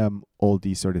reconstruct all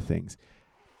these sort of things.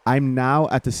 I'm now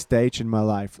at the stage in my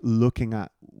life looking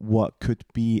at what could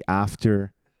be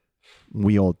after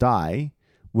we all die,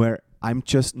 where I'm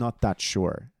just not that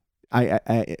sure.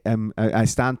 I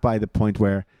stand by the point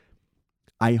where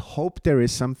I hope there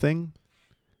is something,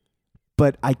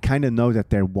 but I kind of know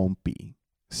that there won't be.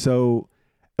 So,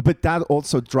 but that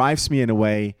also drives me in a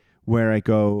way where I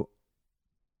go,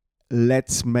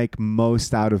 let's make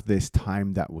most out of this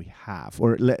time that we have,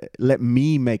 or let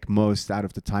me make most out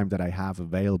of the time that I have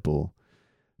available,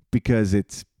 because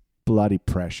it's bloody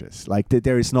precious. Like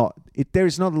there is not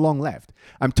long left.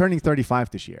 I'm turning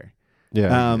 35 this year.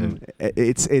 Yeah,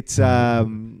 it's it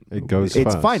goes.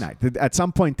 It's fast. finite. At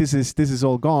some point, this is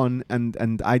all gone,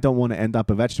 and I don't want to end up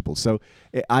a vegetable. So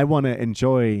I want to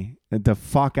enjoy the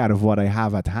fuck out of what I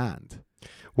have at hand.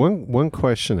 One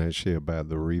question actually about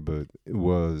the reboot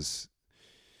was,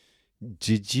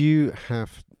 did your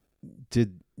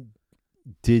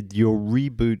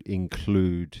reboot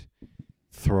include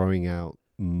throwing out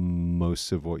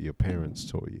most of what your parents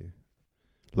taught you?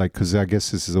 Like, because I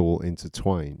guess this is all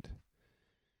intertwined.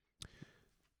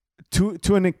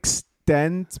 To an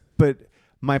extent, but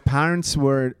my parents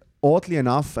were, oddly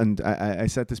enough, and I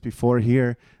said this before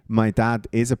here, my dad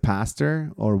is a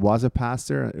pastor, or was a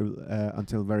pastor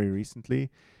until very recently.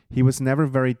 He was never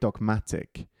very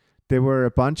dogmatic. There were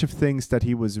a bunch of things that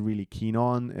he was really keen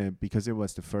on, because it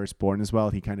was the firstborn as well.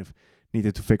 He kind of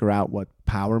needed to figure out what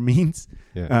power means.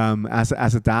 Yeah. As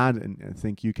a dad, and I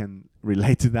think you can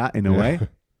relate to that in a way.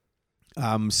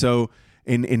 So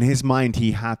in his mind,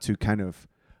 he had to kind of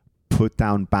put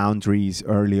down boundaries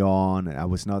early on. I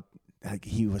was not like,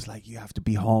 he was like, you have to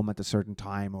be home at a certain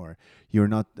time, or you're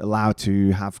not allowed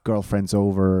to have girlfriends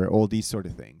over, all these sort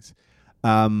of things,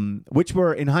 which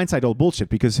were in hindsight all bullshit,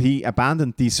 because he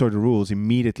abandoned these sort of rules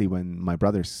immediately when my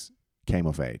brothers came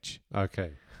of age.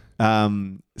 Okay.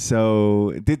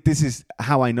 So this is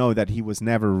how I know that he was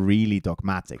never really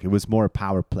dogmatic. It was more a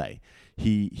power play.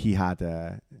 He had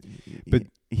a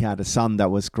son that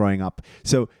was growing up,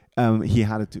 so he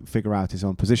had to figure out his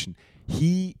own position.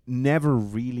 He never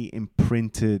really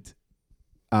imprinted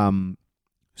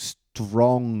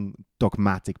strong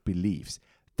dogmatic beliefs.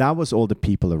 That was all the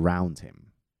people around him.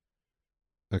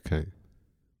 Okay.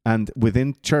 And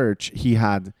within church, he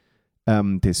had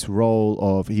this role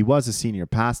of, he was a senior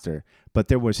pastor, but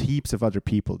there was heaps of other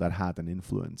people that had an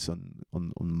influence on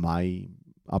my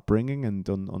upbringing and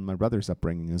on my brother's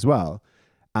upbringing as well.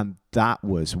 And that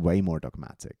was way more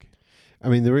dogmatic. I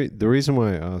mean, the reason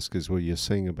why I ask is what you're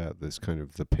saying about this kind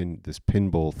of this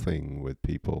pinball thing with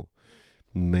people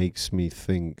makes me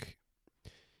think.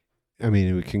 I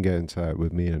mean, we can get into that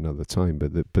with me another time,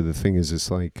 but the thing is, it's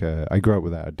like I grew up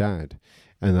without a dad,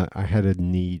 and I had a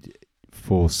need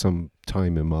for some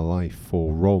time in my life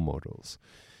for role models.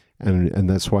 And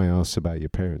that's why I asked about your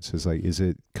parents. Is like, is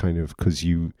it kind of because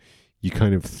you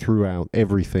kind of threw out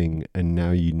everything and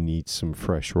now you need some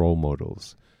fresh role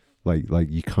models? Like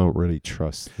you can't really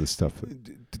trust the stuff.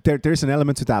 There's an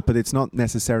element to that, but it's not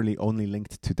necessarily only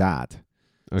linked to that.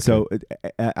 Okay. So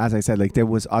as I said, like there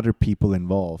was other people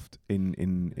involved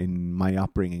in my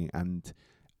upbringing, and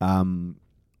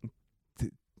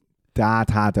Dad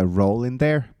had a role in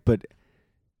there, but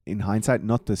in hindsight,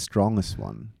 not the strongest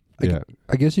one.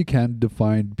 I guess you can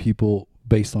define people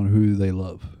based on who they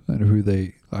love and who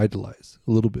they idolize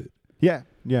a little bit. Yeah.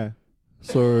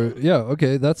 So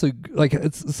okay, that's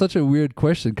it's such a weird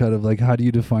question, kind of like, how do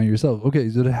you define yourself? Okay,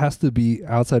 so it has to be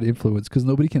outside influence, because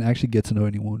nobody can actually get to know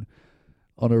anyone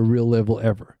on a real level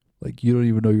ever. Like, you don't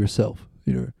even know yourself,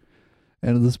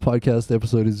 And this podcast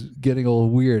episode is getting all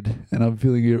weird, and I'm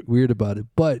feeling weird about it.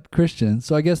 But Christian,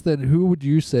 so I guess then, who would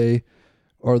you say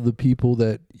are the people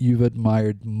that you've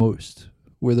admired most?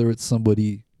 Whether it's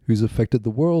somebody who's affected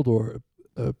the world, or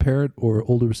a parent, or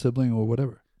older sibling, or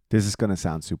whatever. This is gonna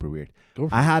sound super weird.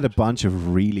 I had a bunch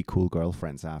of really cool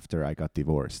girlfriends after I got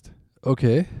divorced.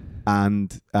 Okay. And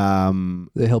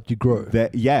they helped you grow.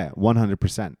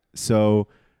 100%. So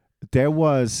there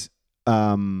was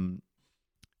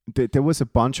there was a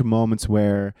bunch of moments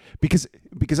where because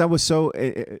I was so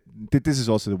this is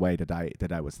also the way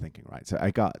that I was thinking, right? So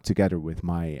I got together with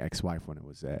my ex-wife when I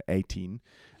was 18.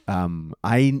 I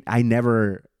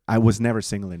was never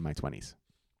single in my 20s.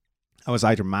 I was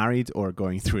either married or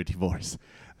going through a divorce.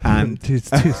 And dude,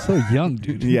 so young,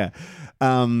 dude. Yeah.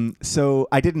 So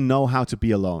I didn't know how to be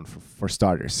alone for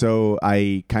starters. So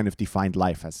I kind of defined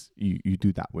life as you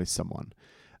do that with someone.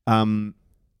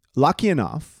 Lucky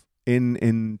enough,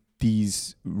 in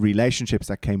these relationships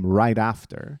that came right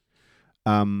after,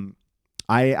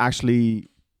 I actually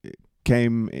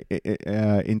came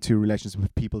into relations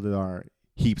with people that are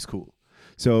heaps cool.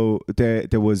 So there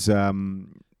was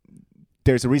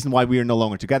there's a reason why we are no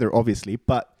longer together, obviously,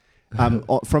 but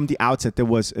from the outset there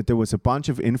was a bunch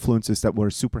of influences that were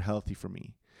super healthy for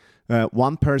me.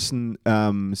 One person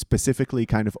specifically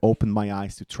kind of opened my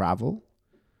eyes to travel,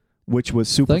 which was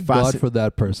super Thank God for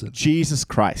that person. Jesus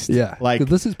Christ. Yeah. Like,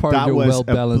 this is part of your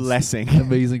well-balanced, blessing.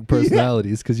 Amazing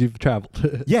personalities, because you've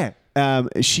traveled. Yeah.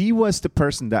 She was the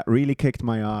person that really kicked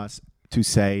my ass to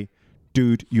say,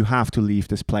 dude, you have to leave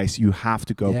this place. You have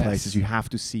to go places. You have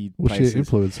to see places.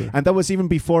 Influencer. And that was even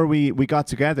before we got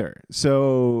together.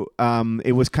 So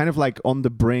it was kind of like on the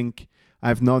brink.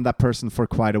 I've known that person for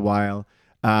quite a while.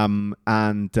 And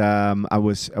I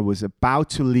was about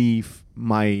to leave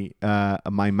my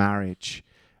marriage.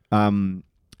 And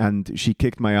she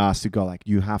kicked my ass to go, like,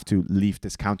 you have to leave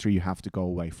this country. You have to go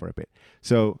away for a bit.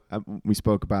 So we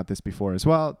spoke about this before as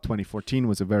well. 2014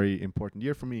 was a very important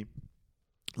year for me.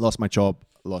 Lost my job,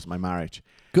 lost my marriage.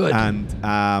 Good. And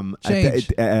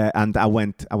and I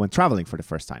went traveling for the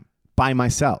first time by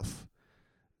myself.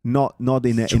 Not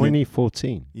in a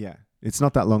 2014. Yeah, it's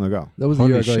not that long ago. That was the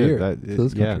year I got here.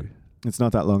 Yeah, it's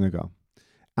not that long ago,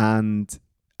 and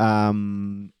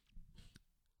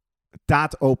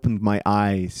that opened my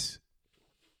eyes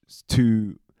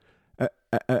to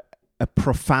a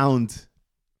profound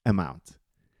amount,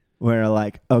 where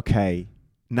like, okay.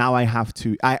 Now I have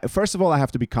to. First of all, I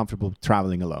have to be comfortable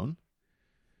traveling alone,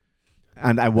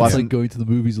 and I wasn't. It's like going to the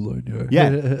movies alone.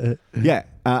 Yeah.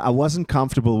 I wasn't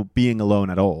comfortable being alone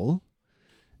at all,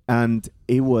 and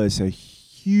it was a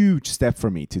huge step for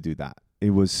me to do that. It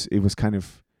was kind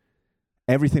of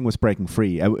everything was breaking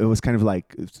free. It was kind of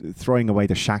like throwing away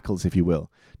the shackles, if you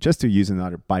will, just to use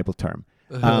another Bible term.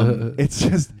 It's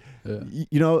just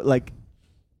like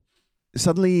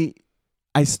suddenly.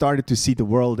 I started to see the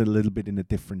world a little bit in a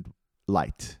different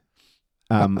light,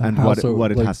 and what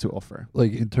it has to offer.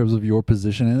 Like in terms of your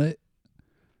position in it?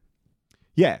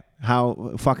 Yeah,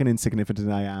 how fucking insignificant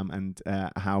I am, and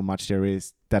how much there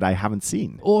is that I haven't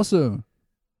seen. Awesome.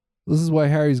 This is why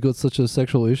Harry's got such a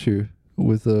sexual issue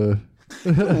with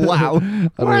wow.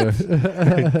 What?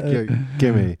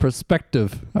 Give me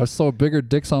perspective. I saw bigger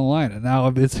dicks online, and now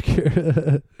I'm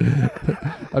insecure.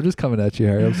 I'm just coming at you,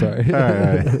 Harry. I'm sorry. All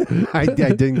right. I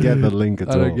didn't get the link at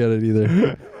all. I don't get it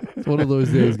either. It's one of those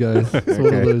days, guys. It's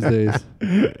one of those days.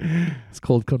 It's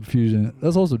called confusion.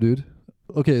 That's awesome, dude.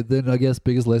 Okay, then I guess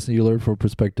biggest lesson you learned from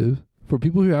perspective for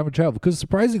people who haven't traveled, because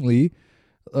surprisingly,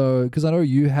 because I know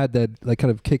you had that like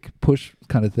kind of kick push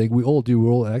kind of thing. We all do.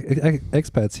 We're all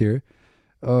expats here.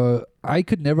 I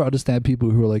could never understand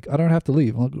people who are like, I don't have to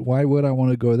leave. Like, why would I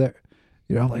want to go there?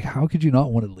 I'm like, how could you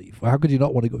not want to leave? How could you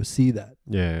not want to go see that?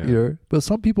 Yeah. But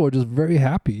some people are just very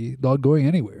happy not going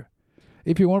anywhere.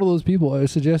 if you're one of those people, I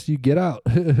suggest you get out.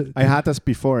 I had this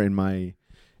before in my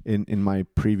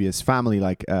previous family,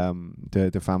 like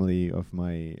the family of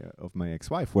my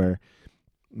ex-wife, where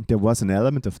there was an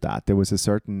element of that. There was a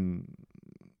certain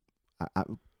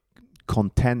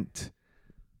content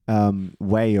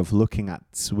way of looking at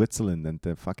Switzerland and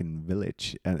the fucking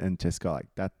village, and just go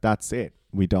like that's it.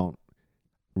 We don't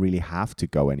really have to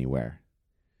go anywhere.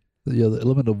 Yeah, the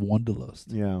element of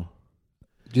wanderlust. Yeah.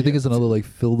 Do you think it's another like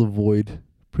fill the void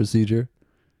procedure?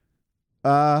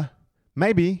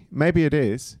 Maybe it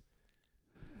is.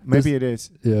 Maybe it is.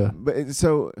 Yeah. But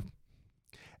so,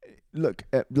 look,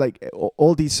 like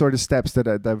all these sort of steps that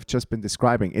I've just been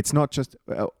describing, it's not just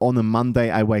on a Monday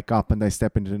I wake up and I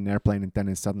step into an airplane and then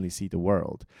I suddenly see the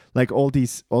world. Like all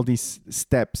these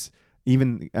steps,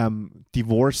 even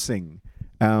divorcing,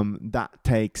 that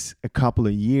takes a couple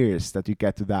of years that you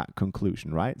get to that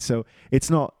conclusion, right? So it's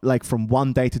not like from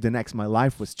one day to the next my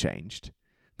life was changed.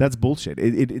 That's bullshit.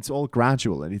 It's all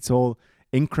gradual and it's all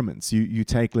increments. You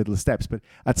take little steps, but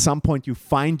at some point you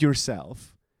find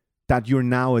yourself that you're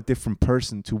now a different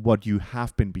person to what you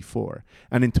have been before.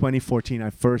 And in 2014,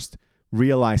 I first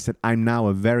realized that I'm now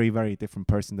a very, very different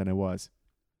person than I was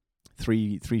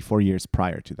 4 years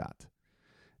prior to that.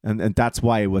 And that's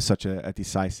why it was such a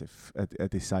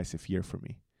decisive year for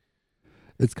me.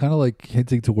 It's kind of like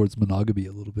hinting towards monogamy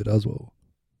a little bit as well.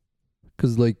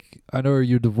 Because, like, I know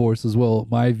you're divorced as well.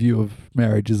 My view of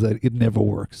marriage is that it never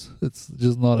works. It's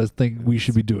just not a thing we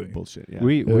should be doing. Bullshit, yeah.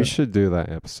 We should do that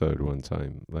episode one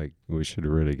time. Like, we should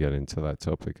really get into that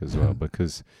topic as well,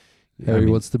 because Harry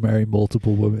wants to marry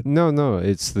multiple women. No,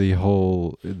 it's the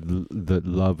whole that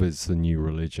love is the new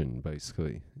religion,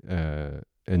 basically.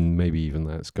 And maybe even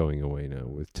that's going away now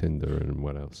with Tinder and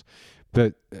what else.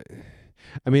 But,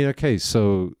 I mean, okay,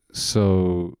 so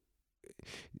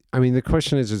I mean, the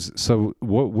question is so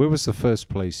where was the first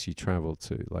place you traveled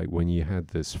to? Like when you had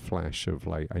this flash of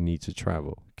like, I need to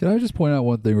travel. Can I just point out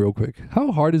one thing real quick?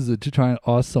 How hard is it to try and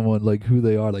ask someone like who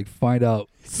they are, like find out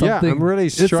something? Yeah, I'm really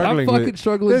struggling. I'm fucking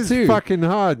struggling this too. It's fucking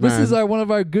hard, man. This is one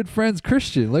of our good friends,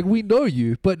 Christian. Like we know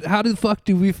you, but how the fuck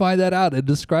do we find that out and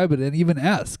describe it and even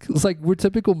ask? It's like we're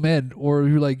typical men, or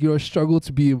you're like struggle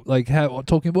to be like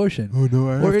talk emotion. Oh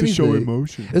no, I have to show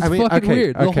emotion. It's fucking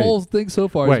weird. The whole thing so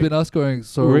far has been us going.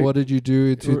 So what did you do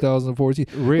in 2014?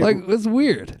 Like it's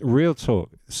weird. Real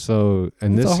talk. So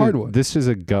and it's a hard one. This is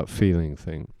a gut feeling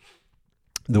thing.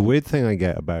 The weird thing I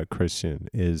get about Christian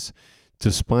is,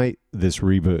 despite this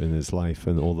reboot in his life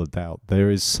and all the doubt, there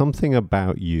is something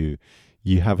about you.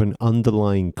 You have an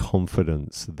underlying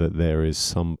confidence that there is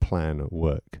some plan at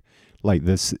work. Like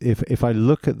this, if I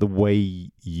look at the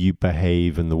way you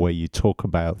behave and the way you talk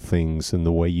about things and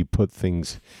the way you put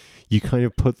things, you kind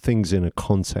of put things in a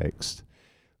context.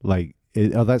 Like,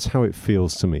 that's how it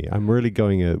feels to me. I'm really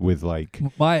going with like...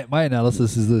 My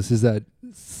analysis is that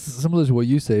similar to what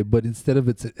you say, but instead of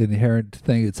its inherent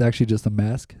thing, it's actually just a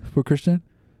mask for Christian.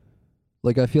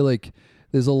 Like, I feel like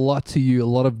there's a lot to you, a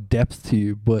lot of depth to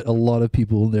you, but a lot of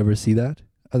people will never see that.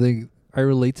 I think I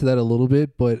relate to that a little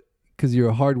bit, but because you're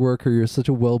a hard worker, you're such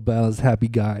a well-balanced, happy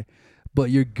guy, but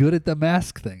you're good at the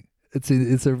mask thing.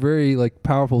 It's a very like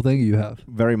powerful thing you have.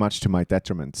 Very much to my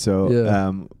detriment.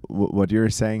 So what you're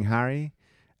saying, Harry,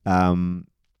 is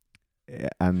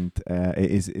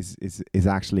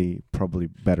actually probably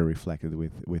better reflected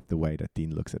with the way that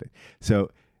Dean looks at it.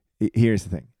 So here's the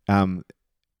thing.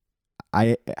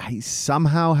 I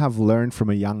somehow have learned from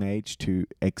a young age to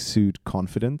exude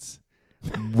confidence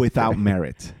without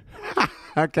merit.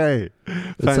 Okay,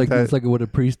 it's like what a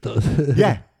priest does.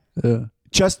 Yeah. Yeah.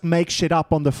 Just make shit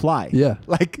up on the fly. Yeah,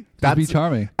 like that'd be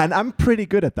charming, and I'm pretty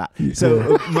good at that.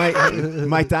 So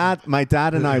my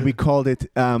dad and I, we called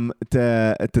it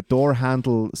the door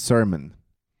handle sermon.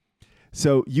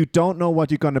 So you don't know what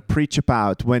you're going to preach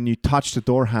about when you touch the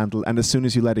door handle, and as soon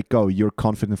as you let it go, you're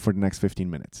confident for the next 15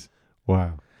 minutes.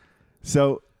 Wow.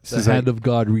 So the hand of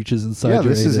God reaches inside your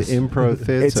this is improv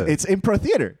theater. It's improv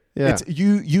theater. Yeah. It's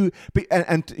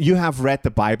and you have read the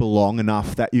Bible long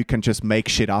enough that you can just make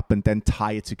shit up and then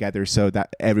tie it together so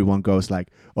that everyone goes like,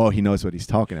 oh, he knows what he's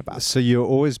talking about. So you're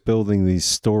always building these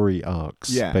story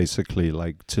arcs, basically,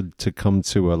 like to come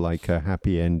to a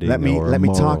happy ending. Let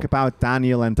me talk about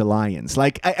Daniel and the lions.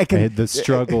 Like I can the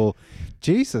struggle.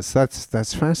 Jesus,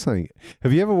 that's fascinating.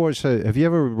 Have you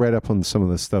ever read up on some of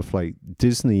the stuff? Like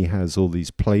Disney has all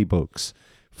these playbooks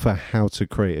for how to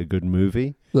create a good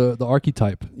movie. The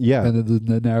archetype. Yeah. And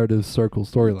the narrative circle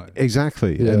storyline.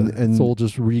 Exactly. Yeah, and it's all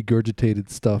just regurgitated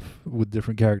stuff with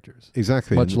different characters.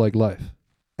 Exactly. Much like life.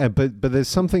 But there's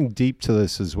something deep to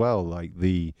this as well. Like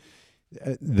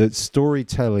that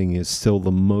storytelling is still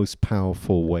the most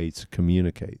powerful way to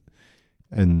communicate.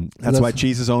 And that's why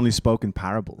Jesus only spoke in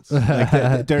parables.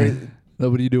 Like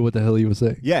nobody knew what the hell he was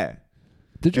saying. Yeah.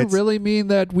 Did you really mean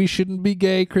that we shouldn't be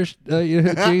gay,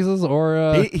 Jesus?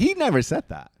 Or he never said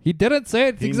that. He didn't say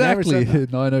it exactly.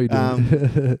 No, I know he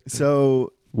did.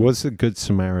 So was the Good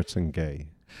Samaritan gay?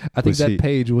 I think that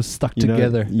page was stuck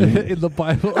together in the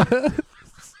Bible.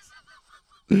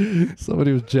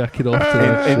 Somebody was jacking off to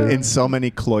that in so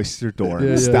many cloister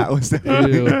dorms. Yeah. That was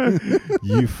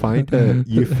you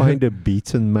find a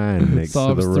beaten man next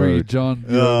Psalms to the 3, road. John,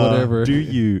 whatever. Do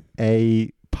you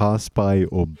A, pass by,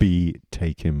 or B,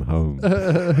 take him home?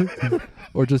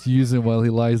 Or just use him while he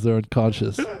lies there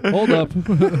unconscious? Hold up.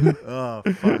 Oh,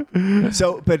 fuck.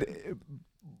 So, but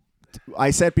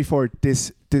I said before,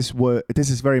 this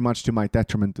is very much to my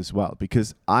detriment as well,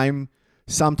 because I'm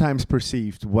sometimes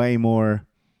perceived way more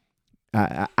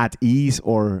at ease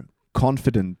or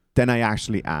confident than I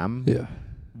actually am. Yeah.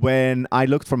 When I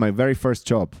looked for my very first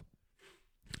job,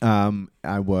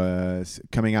 I was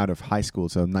coming out of high school,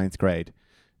 so 9th grade.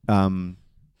 I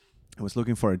was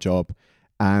looking for a job,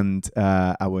 and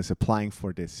I was applying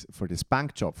for this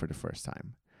bank job for the first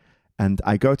time. And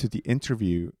I go to the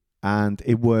interview, and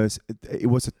it was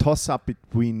a toss-up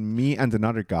between me and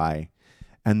another guy.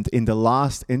 And in the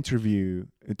last interview,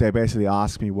 they basically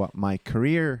asked me what my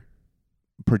career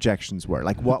projections were,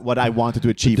 like what I wanted to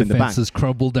achieve in the bank. Defenses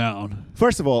crumble down.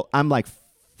 First of all, I'm like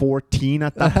 14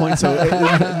 at that point, so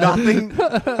nothing.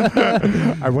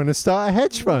 I want to start a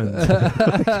hedge fund.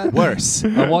 Worse.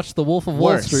 I watched The Wolf of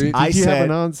Wall Street. Did you have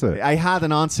an answer? I had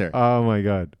an answer. Oh my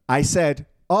God. I said,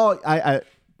 I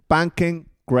banking,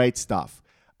 great stuff.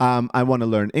 I want to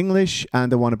learn English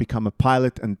and I want to become a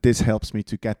pilot, and this helps me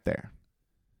to get there.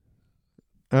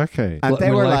 Okay. And they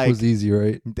were life like, was easy,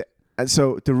 right? And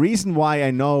so the reason why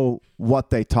I know what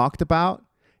they talked about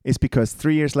is because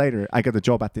 3 years later, I got a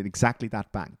job at exactly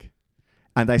that bank.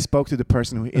 And I spoke to the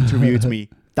person who interviewed me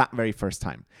that very first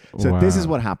time. So This is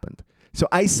what happened. So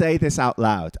I say this out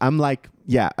loud. I'm like,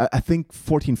 I think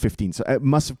 14, 15. So it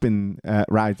must have been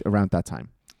right around that time.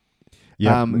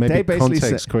 Yeah, maybe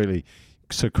context quickly.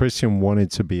 So Christian wanted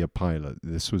to be a pilot.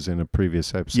 This was in a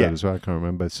previous episode as well. I can't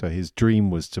remember. So his dream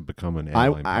was to become an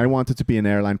airline pilot. I wanted to be an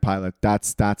airline pilot.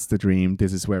 That's the dream.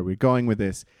 This is where we're going with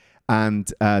this. And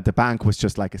the bank was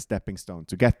just like a stepping stone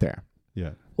to get there.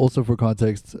 Yeah. Also, for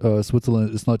context,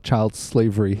 Switzerland is not child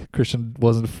slavery. Christian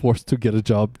wasn't forced to get a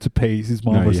job to pay his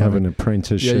mom or something. You have an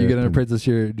apprenticeship. Yeah, you get an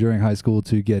apprenticeship during high school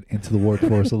to get into the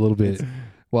workforce a little bit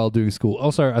while doing school.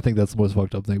 Oh, sorry, I think that's the most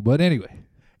fucked up thing. But anyway.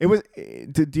 It was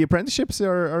the apprenticeships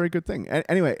are a good thing.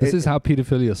 Anyway, this is how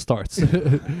pedophilia starts.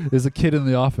 There's a kid in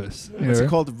the office. What's it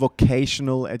called?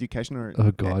 Vocational education, or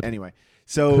oh god. Anyway,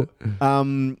 so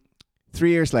 3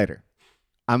 years later,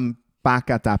 I'm back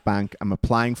at that bank. I'm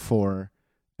applying for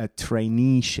a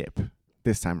traineeship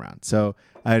this time around. So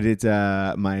I did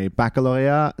my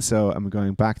baccalaureate. So I'm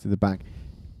going back to the bank.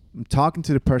 I'm talking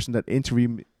to the person that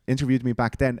interviewed me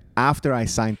back then after I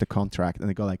signed the contract, and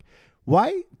they go like,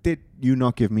 "Why did you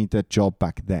not give me that job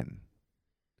back then?"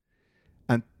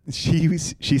 And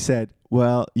she said,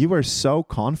 "Well, you were so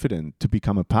confident to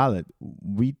become a pilot,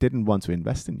 we didn't want to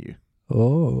invest in you."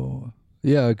 Oh,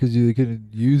 yeah, because they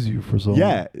couldn't use you for so long.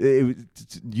 Yeah,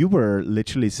 you were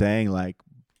literally saying like,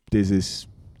 "This is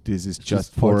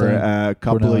just for a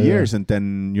couple of years, and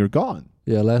then you're gone."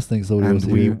 Yeah, last thing so and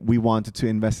we wanted to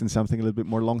invest in something a little bit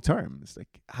more long term. It's like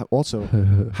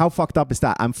how fucked up is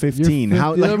that? I'm 15.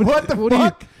 What the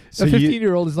fuck? So a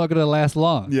 15-year-old is not going to last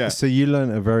long. Yeah. So you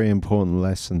learned a very important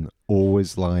lesson: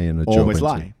 always lie in a job. Always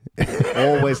lie.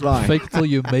 Always lie. Fake till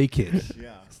you make it.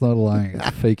 Yeah. It's not lying. It's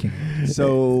faking.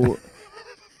 So.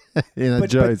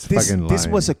 It's fucking lying. This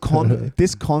was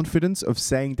this confidence of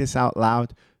saying this out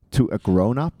loud to a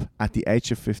grown-up at the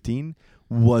age of 15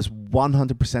 was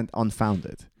 100%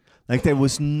 unfounded. Like, there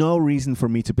was no reason for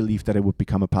me to believe that I would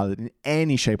become a pilot in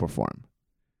any shape or form.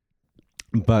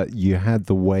 But you had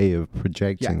the way of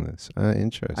projecting this.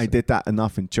 Interesting. I did that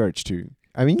enough in church to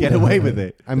get away with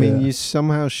it. I mean, you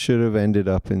somehow should have ended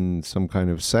up in some kind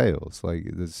of sales. Like,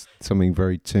 there's something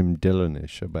very Tim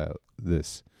Dillon-ish about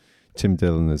this. Tim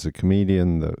Dillon is a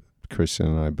comedian that Christian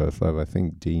and I both love. I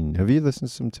think Dean. Have you listened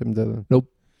to some Tim Dillon? Nope.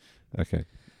 Okay.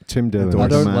 Tim Dillon. I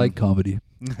don't like comedy.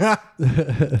 Yes.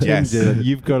 Tim Dillon.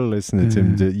 You've got to listen to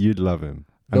Tim Dillon. You'd love him.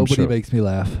 Nobody makes me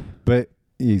laugh. But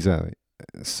exactly.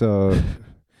 So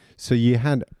you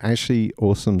had actually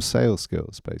awesome sales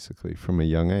skills basically from a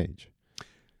young age.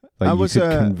 Like you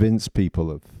could convince people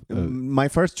of. My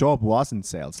first job was in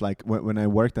sales. Like when I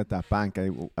worked at that bank,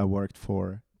 I worked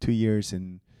for 2 years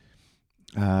in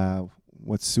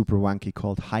what's super wanky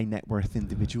called high net worth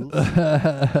individuals.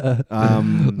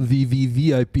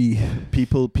 VIP.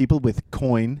 People with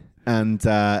coin, and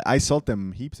I sold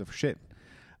them heaps of shit.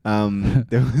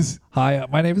 There was Hi,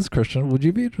 my name is Christian. Would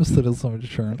you be interested in some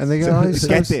insurance? And they go,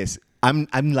 get this. I'm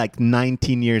like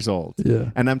 19 years old,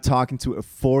 and I'm talking to a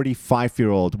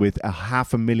 45-year-old with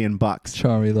 $500,000.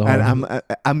 Charmy the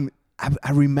and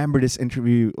I remember this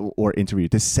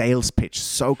this sales pitch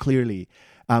so clearly.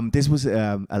 This was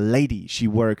a lady. She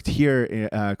worked here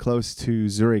close to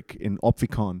Zurich in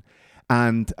Opfikon,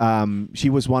 and she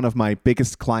was one of my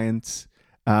biggest clients.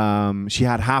 She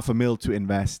had $500,000 to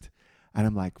invest, and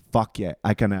I'm like, fuck yeah,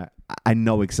 I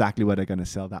know exactly what I'm gonna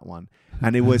sell that one.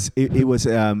 And it was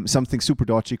something super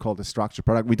dodgy called a structured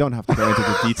product. We don't have to go into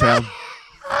the detail.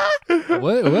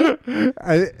 What?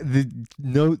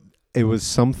 It was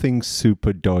something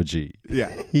super dodgy.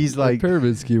 Yeah, he's like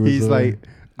pyramid scheme. He's like,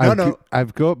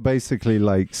 I've got basically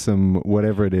like some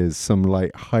whatever it is, some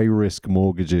like high risk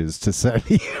mortgages to sell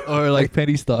you, or like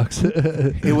penny stocks.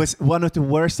 It was one of the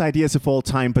worst ideas of all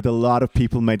time, but a lot of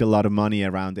people made a lot of money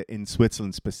around it in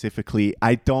Switzerland specifically.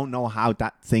 I don't know how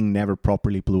that thing never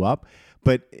properly blew up.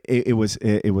 But it was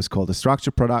called a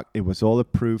structured product. It was all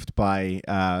approved by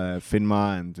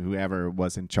FINMA and whoever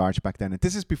was in charge back then. And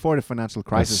this is before the financial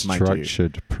crisis, mind you.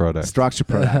 Structured product. Structured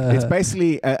product. It's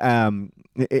basically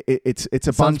it's a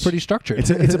Sounds bunch. pretty structured.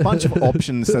 It's a bunch of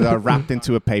options that are wrapped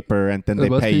into a paper, and then they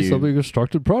must pay be you. Something a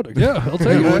structured product. Yeah, I'll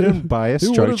tell you. I wouldn't buy a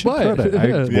structured product.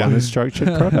 I want a structured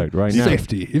product right now.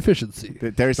 Safety, efficiency.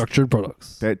 There's structured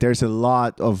products. There's a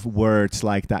lot of words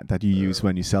like that you use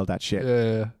when you sell that shit.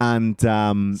 Yeah. And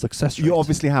success rate. You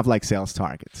obviously have like sales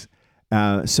targets.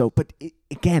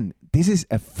 Again, this is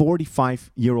a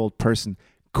 45-year-old person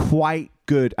quite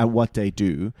good at what they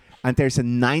do, and there's a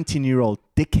 19-year-old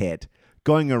dickhead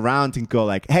going around and go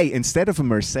like, hey, instead of a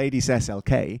Mercedes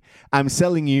SLK, I'm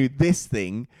selling you this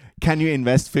thing. Can you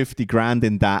invest 50 grand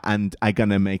in that, and I'm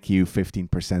gonna make you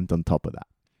 15% on top of that?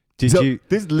 This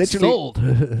literally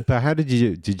sold. But how did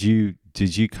you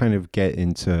kind of get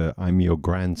into I'm your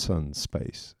grandson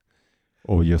space?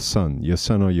 Or your son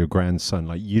or your grandson?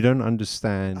 Like, you don't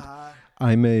understand.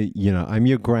 I'm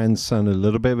your grandson, a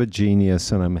little bit of a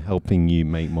genius, and I'm helping you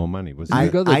make more money. I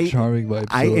got the charming vibe.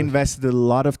 I invested a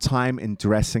lot of time in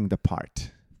dressing the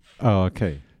part. Oh,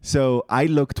 okay. So I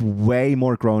looked way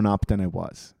more grown up than I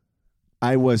was.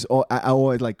 I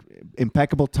always like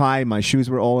impeccable tie. My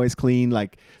shoes were always clean.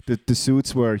 Like the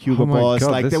suits were Hugo Boss.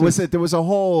 God, like there was a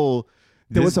whole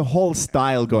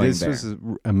style going there. This was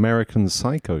American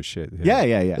Psycho shit. Yeah.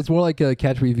 It's more like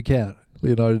Catch Me If You Can,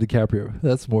 Leonardo DiCaprio.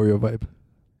 That's more your vibe.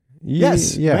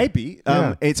 Yes, maybe.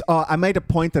 It's. I made a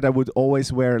point that I would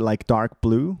always wear like dark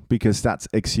blue because that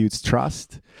exudes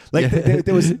trust. Like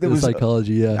there was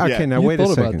psychology. Yeah. Okay, now you wait a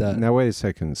second. About that. Now wait a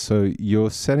second. So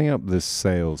you're setting up this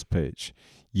sales pitch.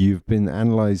 You've been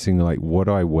analyzing like what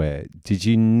I wear. Did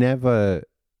you never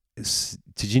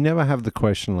have the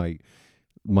question like,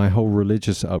 my whole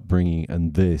religious upbringing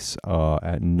and this are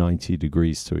at 90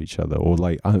 degrees to each other, or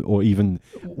like, or even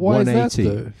why 180? Is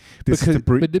that, though? Because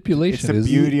manipulation. It's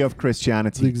the beauty of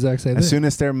Christianity. The exact same thing. As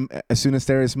soon as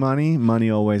there is money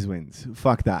always wins.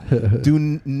 Fuck that.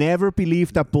 Never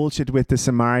believe that bullshit with the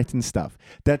Samaritan stuff.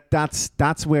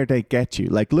 That's where they get you.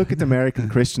 Like, look at American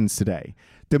Christians today.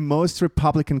 The most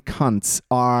Republican cunts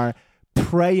are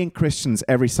praying Christians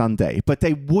every Sunday, but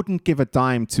they wouldn't give a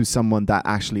dime to someone that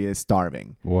actually is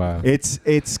starving. Wow.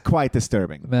 It's quite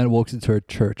disturbing. A man walks into a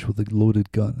church with a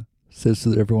loaded gun, says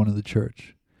to everyone in the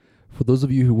church, for those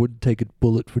of you who wouldn't take a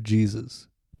bullet for Jesus,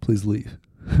 please leave.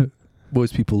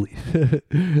 Most people leave.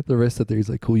 The rest of there, he's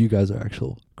like, cool, you guys are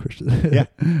actual Christians. Yeah.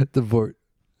 Devout.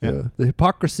 Yeah. The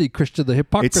hypocrisy, Christian, the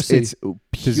hypocrisy. It's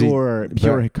pure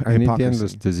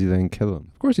hypocrisy. Does he then kill him?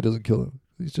 Of course he doesn't kill him.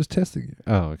 He's just testing you.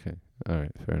 Oh, okay. All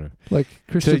right, fair enough. Like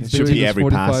Christian should be every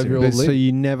 45-year-old So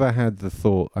you never had the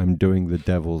thought, I'm doing the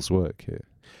devil's work here?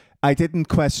 I didn't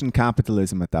question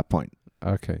capitalism at that point.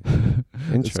 Okay.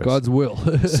 Interesting. It's God's will.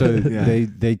 So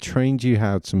they trained you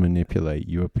how to manipulate.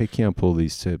 You were picking up all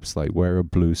these tips like wear a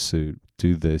blue suit,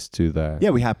 do this, do that.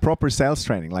 Yeah, we had proper sales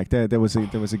training. Like there was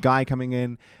a guy coming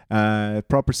in,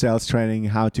 proper sales training,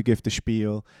 how to give the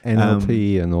spiel,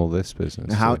 NLP and all this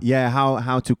business. How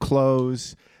to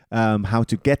close, how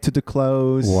to get to the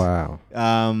close. Wow.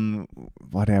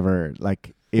 Whatever.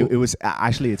 Like it was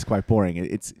actually it's quite boring.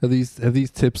 It's have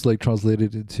these tips like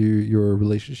translated into your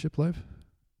relationship life?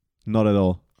 Not at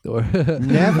all. Or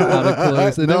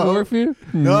never. It never worked for you?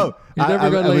 No. You never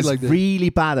got laid like this? I was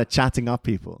really bad at chatting up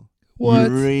people. What? You're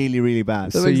really, really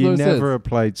bad. So you never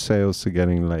applied sales to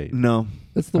getting laid? No.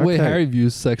 That's the way Harry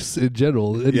views sex in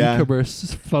general. An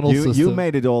e-commerce funnel system. You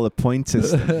made it all a point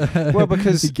system. Well,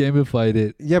 because he gamified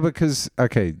it. Yeah, because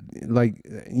and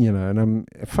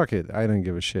fuck it. I don't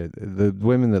give a shit. The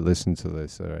women that listen to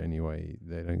this are anyway.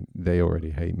 They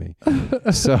already hate me.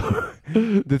 So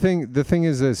the thing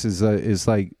is this is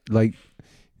like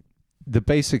the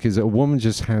basic is a woman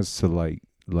just has to like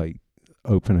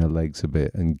open her legs a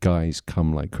bit, and guys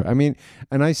come like I mean,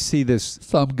 and I see this.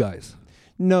 Some guys.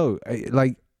 No,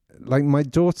 like my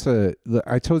daughter.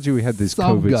 I told you we had this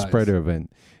COVID spreader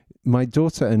event. My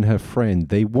daughter and her friend,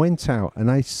 they went out,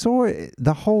 and I saw it,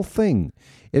 the whole thing.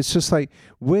 It's just like,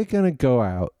 we're gonna go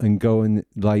out and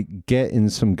like get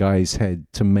in some guy's head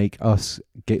to make us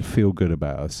feel good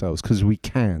about ourselves, because we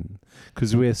can,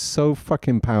 because we're so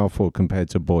fucking powerful compared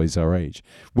to boys our age,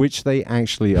 which they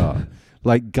actually are.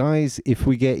 Like guys, if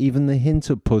we get even the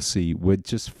hint of pussy, we're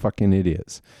just fucking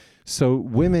idiots. So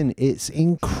women, it's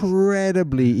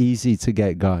incredibly easy to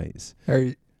get guys.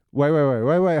 Wait,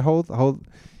 hold.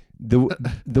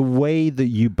 The way that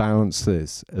you balance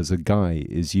this as a guy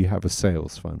is you have a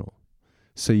sales funnel.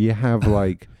 So you have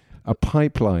like a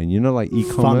pipeline, like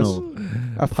e-commerce.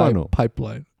 A funnel.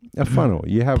 Pipeline. A funnel.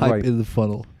 You have pipe in the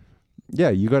funnel. Yeah,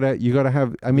 you gotta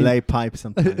have. I mean, lay pipe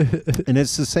something. And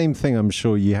it's the same thing. I'm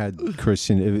sure you had,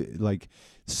 Christian, like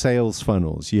sales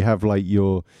funnels. You have like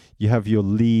your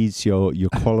leads, your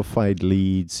qualified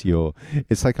leads.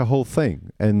 It's like a whole thing,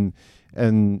 and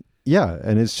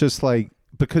it's just like.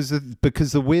 Because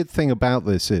the weird thing about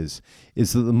this is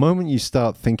that the moment you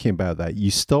start thinking about that, you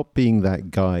stop being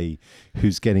that guy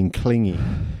who's getting clingy.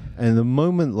 And the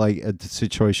moment like the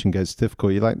situation gets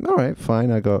difficult, you're like, all right,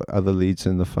 fine, I got other leads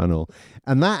in the funnel.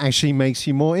 And that actually makes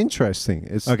you more interesting.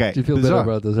 It's okay. Do you feel bizarre. better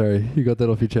about this, Harry? You got that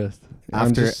off your chest.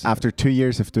 After 2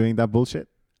 years of doing that bullshit,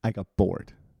 I got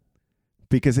bored.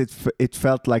 Because it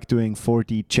felt like doing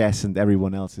 4D chess and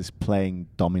everyone else is playing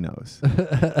dominoes.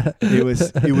 It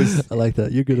was. I like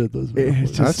that. You're good at those.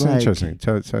 That's like, interesting.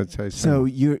 So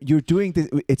you're doing this.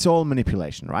 It's all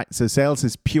manipulation, right? So sales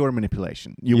is pure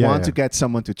manipulation. You want to get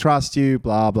someone to trust you,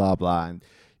 blah blah blah, and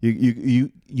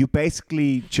you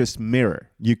basically just mirror.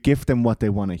 You give them what they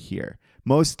want to hear.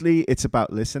 Mostly, it's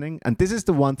about listening, and this is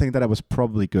the one thing that I was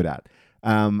probably good at.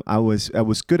 I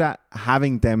was good at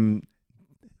having them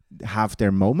have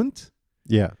their moment,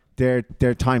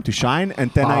 their time to shine,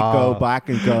 and then I go back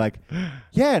and go like,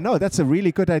 yeah, no, that's a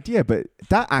really good idea, but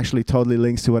that actually totally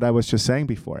links to what I was just saying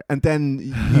before, and then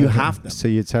you have them. So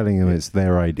you're telling them it's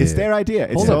their idea. It's their idea.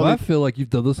 Hold on, I feel like you've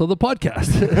done this on the podcast.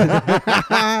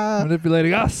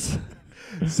 Manipulating us.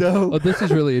 So this is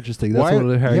really interesting. That's one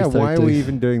of Harry's tactics. Why are we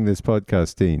even doing this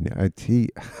podcast, Dean?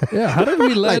 How did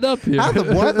we land up here?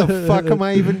 What the fuck am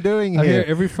I even doing here? I'm here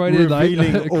every Friday night,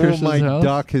 revealing all my house.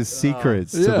 darkest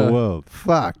secrets to the world.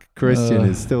 Fuck, Christian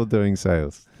is still doing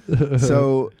sales.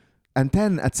 So, and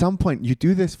then at some point you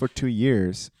do this for 2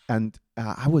 years, and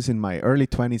I was in my early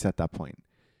 20s at that point,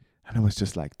 and I was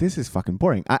just like, this is fucking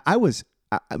boring.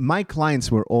 My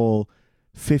clients were all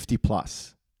 50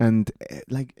 plus. And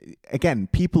like, again,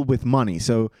 people with money.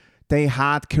 So they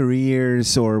had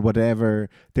careers or whatever.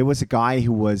 There was a guy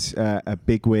who was a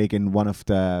bigwig in one of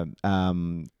the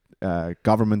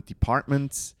government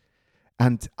departments.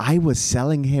 And I was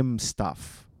selling him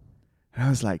stuff. And I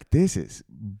was like, this is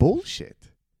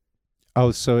bullshit.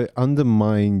 Oh, so it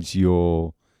undermines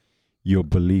your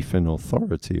belief in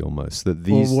authority almost, that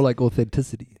these more like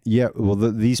authenticity. Yeah, well,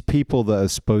 these people that are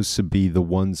supposed to be the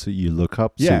ones that you look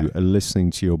up to are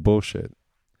listening to your bullshit.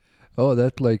 Oh,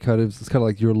 that like it's kind of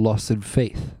like your loss in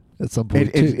faith at some point.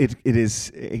 It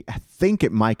is. I think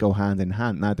it might go hand in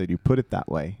hand now that you put it that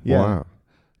way. Yeah. Wow.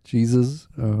 Jesus,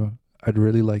 I'd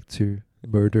really like to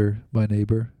murder my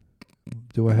neighbor.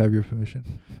 Do I have your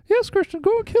permission? Yes, Christian,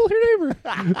 go and kill your neighbor.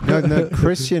 No,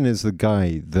 Christian is the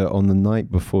guy that on the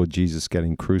night before Jesus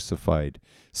getting crucified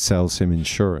sells him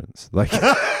insurance. Like,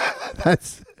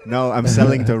 that's... No, I'm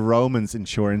selling the Romans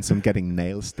insurance. I'm getting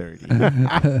nails dirty.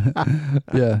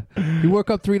 Yeah. You woke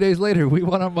up 3 days later. We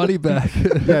want our money back.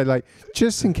 Yeah, like,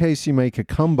 just in case you make a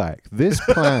comeback, this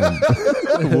plan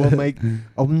will make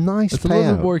a nice it's payout. A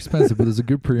little bit more expensive, but there's a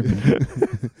good premium.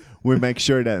 We make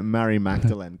sure that Mary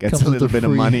Magdalene gets a little bit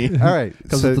of money. All right.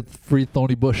 Comes with the free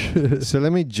Thorny Bush. So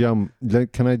let me jump.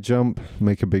 Can I jump?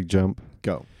 Make a big jump?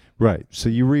 Go. Right. So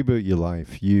you reboot your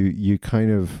life. You kind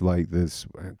of like this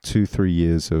 2-3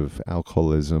 years of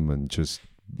alcoholism and just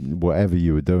whatever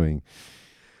you were doing.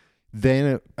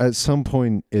 Then at some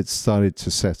point it started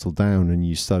to settle down and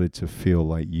you started to feel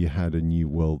like you had a new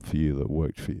worldview that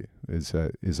worked for you. Is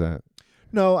that?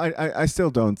 No, I still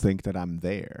don't think that I'm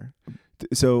there.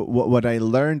 So what I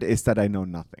learned is that I know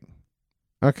nothing.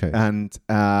 Okay. And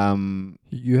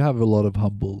you have a lot of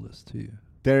humbleness to you.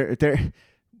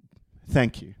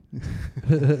 Thank you.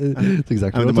 That's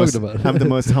exactly what I'm talking about. I'm the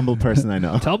most humble person I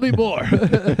know. Tell me more.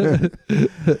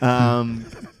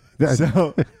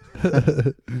 So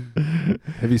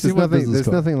have you seen there's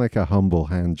nothing like a humble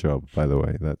hand job, by the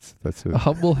way. That's a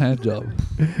humble hand job.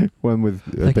 One with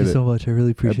thank you so much. I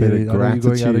really appreciate it. I know you're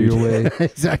going out of your way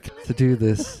exactly to do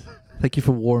this. Thank you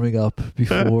for warming up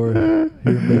before. You're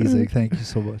amazing. Thank you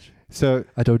so much. So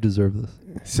I don't deserve this.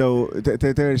 So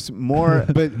there's more,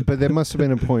 but there must have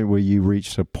been a point where you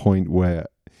reached a point where,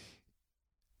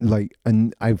 like,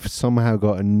 and I've somehow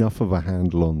got enough of a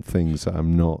handle on things that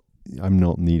I'm not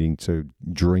needing to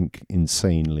drink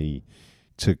insanely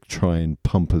to try and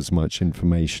pump as much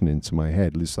information into my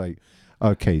head. It's like,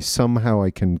 okay, somehow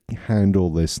I can handle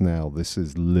this now. This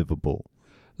is livable.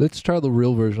 Let's try the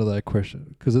real version of that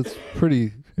question, because it's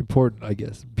pretty important, I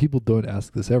guess. People don't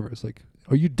ask this ever. It's like,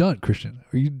 are you done, Christian?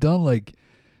 Are you done, like,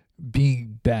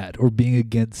 being bad or being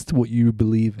against what you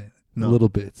believe in? No. A little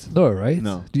bit. No, right?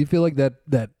 No. Do you feel like that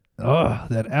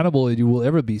animal in you will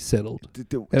ever be settled?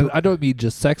 And I don't mean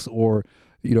just sex or,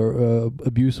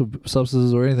 abuse of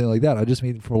substances or anything like that. I just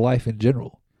mean for life in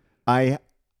general. I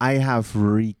have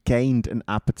regained an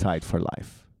appetite for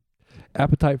life.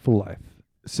 Appetite for life.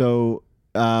 So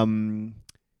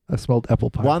I smelled apple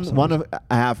pie.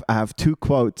 I have two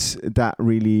quotes that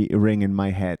really ring in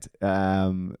my head.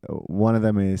 One of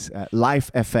them is Life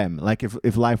FM, like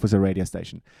if life was a radio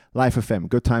station. Life FM,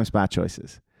 good times, bad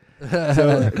choices.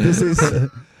 So this is.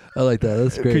 I like that.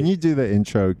 That's great. Can you do the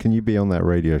intro? Can you be on that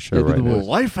radio show right now?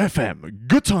 Life FM,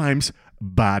 good times,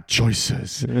 bad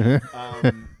choices.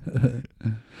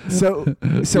 So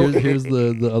here's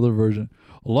the other version.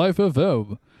 Life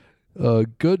FM.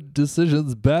 Good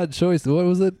decisions, bad choice. What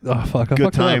was it? Oh fuck!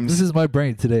 Good times. This is my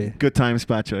brain today. Good times,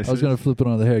 bad choices. I was gonna flip it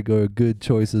on the head. Go good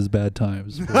choices, bad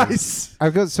times. Nice. To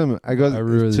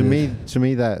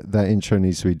me that intro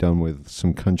needs to be done with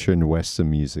some country and western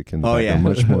music and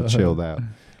much more chilled out,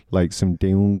 like some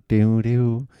doo doo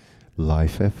doo.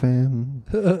 Life FM,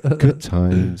 good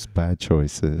times, bad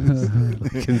choices.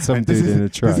 Like in some dude in a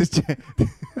truck.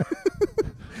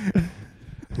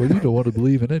 Well, you don't want to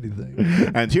believe in anything.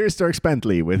 And here's Dirk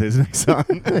Bentley with his next song.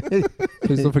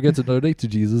 Please don't forget to donate to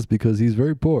Jesus because he's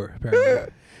very poor,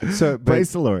 apparently. So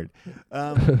praise the Lord.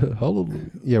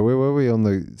 Hallelujah. Yeah, where were we on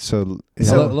the?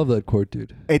 I love that quote,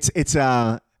 dude.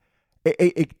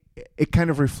 It kind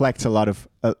of reflects a lot of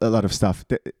stuff.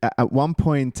 At one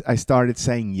point, I started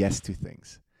saying yes to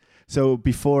things. So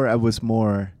before, I was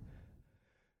more,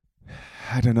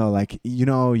 I don't know, like,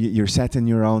 you're setting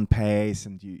your own pace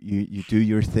and you do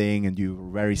your thing and you're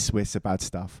very Swiss about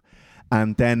stuff.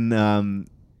 And then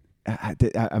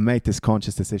I made this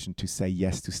conscious decision to say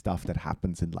yes to stuff that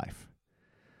happens in life.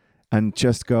 And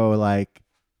just go like,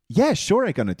 yeah, sure,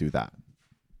 I'm going to do that.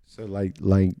 So like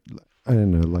I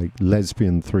don't know, like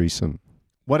lesbian threesome.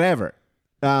 Whatever.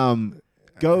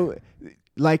 Go,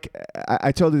 like,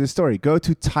 I told you the story. Go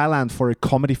to Thailand for a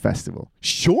comedy festival.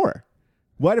 Sure.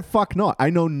 Why the fuck not? I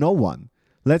know no one.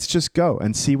 Let's just go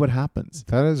and see what happens.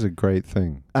 That is a great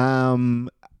thing.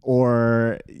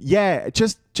 Or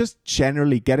just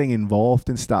generally getting involved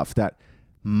in stuff that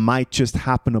might just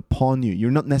happen upon you. You're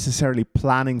not necessarily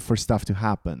planning for stuff to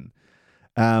happen.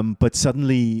 But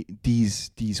suddenly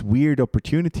these weird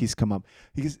opportunities come up.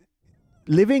 Because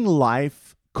living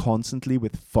life constantly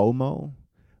with FOMO,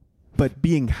 but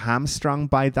being hamstrung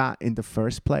by that in the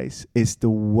first place is the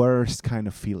worst kind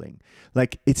of feeling.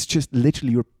 Like, it's just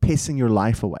literally you're pissing your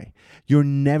life away. You're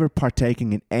never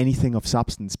partaking in anything of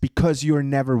substance because you're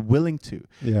never willing to.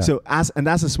 Yeah. So as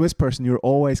a Swiss person, you're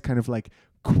always kind of like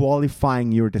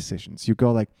qualifying your decisions. You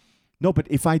go like, no, but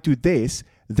if I do this,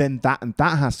 then that and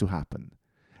that has to happen.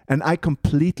 And I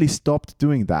completely stopped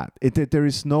doing that. There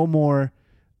is no more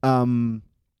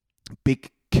big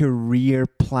career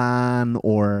plan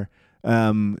or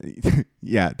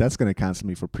yeah, that's going to cancel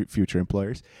me for future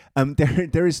employers.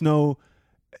 There's no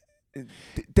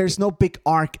big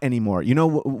arc anymore.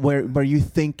 Where you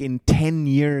think in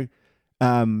 10-year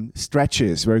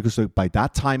stretches where it goes like, by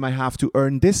that time I have to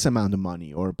earn this amount of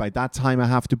money, or by that time I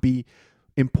have to be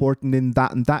important in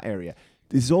that and that area.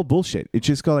 This is all bullshit. It's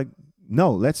just go like,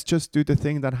 no, let's just do the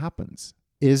thing that happens.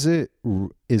 Is it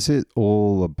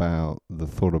all about the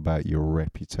thought about your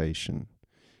reputation?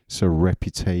 So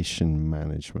reputation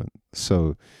management.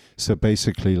 So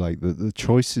basically, like the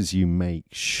choices you make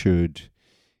should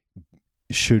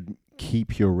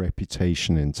keep your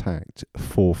reputation intact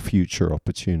for future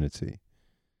opportunity.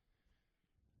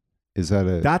 Is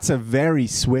that That's a very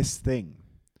Swiss thing.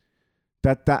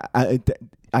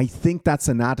 I think that's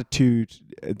an attitude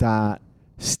that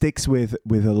sticks with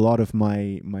a lot of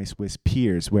my Swiss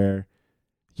peers, where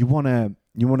you want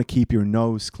to keep your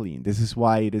nose clean. This is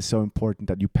why it is so important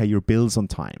that you pay your bills on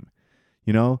time.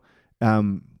 You know,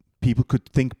 people could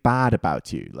think bad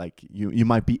about you, like you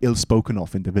might be ill-spoken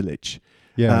of in the village.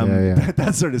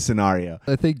 That sort of scenario.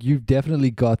 I think you've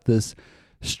definitely got this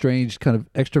strange kind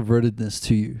of extrovertedness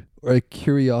to you, or a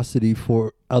curiosity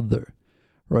for other,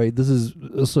 right? This is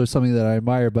also something that I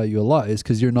admire about you a lot, is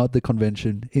because you're not the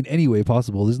convention in any way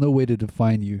possible. There's no way to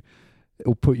define you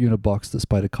or put you in a box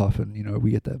despite a coffin. You know,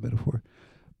 we get that metaphor.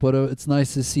 But it's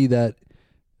nice to see that.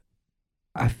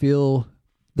 I feel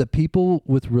that people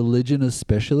with religion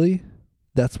especially,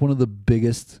 that's one of the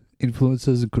biggest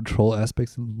influences and control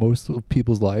aspects in most of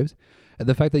people's lives. And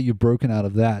the fact that you've broken out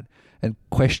of that and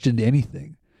questioned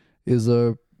anything is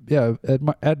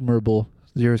admirable.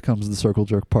 Here comes the circle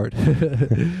jerk part,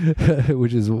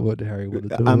 which is what Harry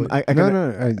would have done. I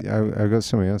got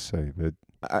something else to say, but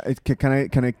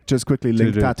can I just quickly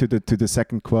link that to the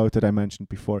second quote that I mentioned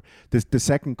before? The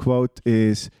second quote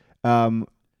is,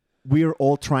 "We're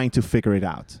all trying to figure it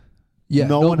out." Yeah,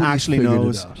 no one actually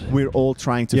knows. We're all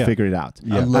trying to figure it out.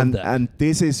 Yeah. I love that. And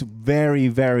this is very,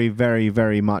 very, very,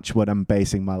 very much what I'm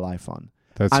basing my life on.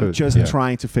 I'm just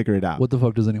trying to figure it out. What the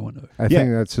fuck does anyone know? I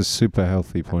think that's a super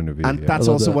healthy point of view. And that's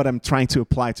also what I'm trying to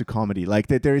apply to comedy. Like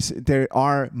there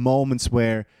are moments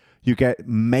where you get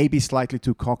maybe slightly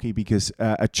too cocky because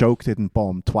a joke didn't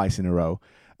bomb twice in a row.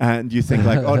 And you think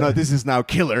like, oh no, this is now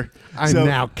killer. I'm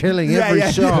now killing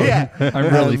every show.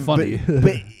 I'm really funny.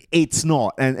 But it's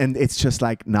not. And it's just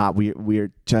like, nah,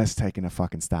 we're just taking a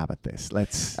fucking stab at this.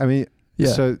 Let's... I mean... Yeah,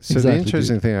 so exactly, the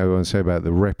interesting thing I want to say about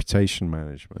the reputation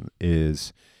management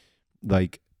is,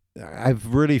 like,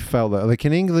 I've really felt that, like,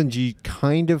 in England, you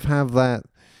kind of have that,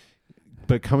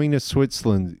 but coming to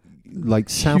Switzerland, like,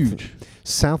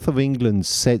 south of England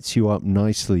sets you up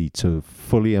nicely to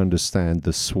fully understand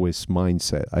the Swiss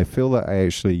mindset. I feel that I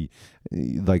actually,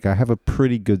 like, I have a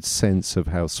pretty good sense of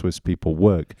how Swiss people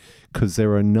work, because there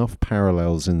are enough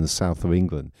parallels in the south of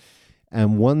England.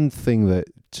 And one thing that,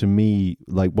 to me,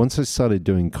 like, once I started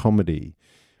doing comedy,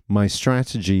 my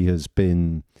strategy has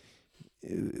been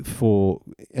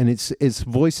and it's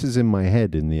voices in my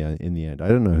head in the end. I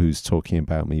don't know who's talking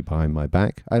about me behind my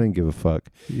back. I don't give a fuck.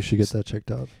 You should get that checked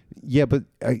out. Yeah, but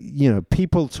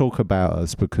people talk about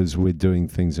us because we're doing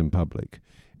things in public.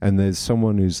 And there's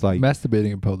someone who's like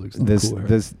masturbating in public.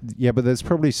 But there's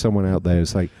probably someone out there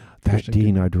who's like, that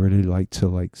Dean, I'd really like to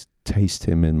like taste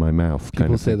him in my mouth.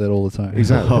 People say that all the time.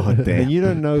 Exactly. Oh, damn. And you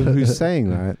don't know who's saying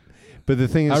that. But the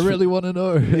thing is, I really want to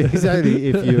know. Exactly.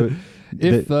 If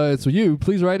it's you,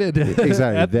 please write it.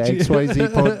 Exactly. The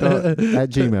XYZpod at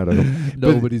gmail.com.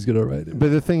 Nobody's gonna write it. But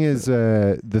the thing is,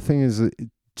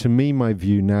 to me, my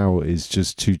view now is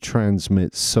just to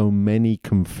transmit so many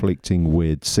conflicting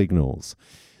weird signals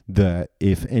that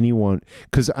if anyone,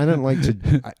 because I don't like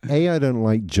to, I don't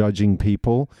like judging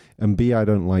people, and B, I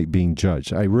don't like being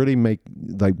judged. I really make,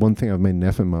 like, one thing I've made an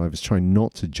effort in my life is trying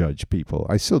not to judge people.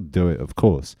 I still do it, of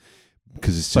course,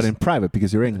 because it's just, but in private,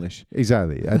 because you're English.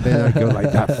 Exactly. And then I go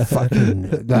like, that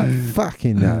fucking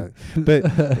but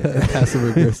passive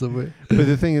aggressive way. But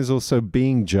the thing is also,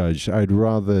 being judged, I'd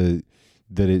rather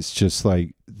that it's just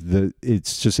like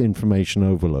it's just information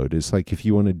overload. It's like, if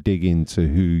you want to dig into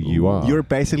who you are, you're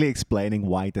basically explaining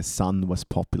why The Sun was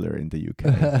popular in the UK.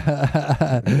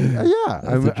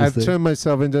 I've turned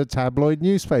myself into a tabloid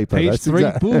newspaper. Page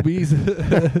 3, boobies.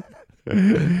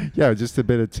 Yeah, just a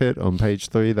bit of tit on page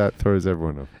 3 that throws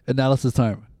everyone off. Analysis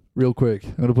time, real quick.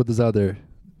 I'm gonna put this out there.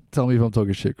 Tell me if I'm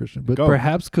talking shit, Christian. But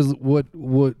perhaps because what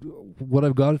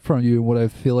I've got from you and what I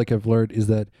feel like I've learned is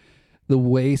that the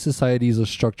way societies are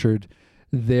structured,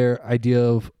 their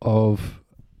idea of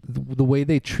the way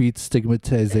they treat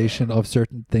stigmatization of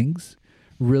certain things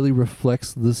really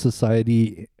reflects the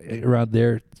society around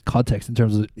their context in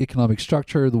terms of economic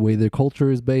structure, the way their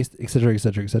culture is based, etc.,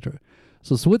 etc., etc.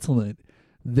 So Switzerland,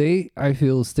 I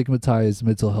feel, stigmatize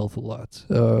mental health a lot.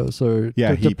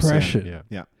 Depression.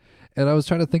 Yeah. And I was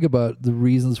trying to think about the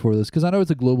reasons for this, because I know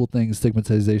it's a global thing,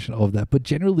 stigmatization of that, but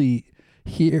generally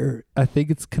here, I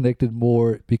think it's connected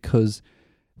more because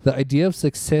the idea of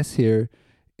success here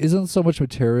isn't so much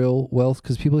material wealth,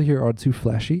 because people here aren't too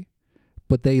flashy,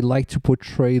 but they like to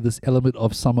portray this element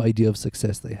of some idea of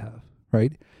success they have,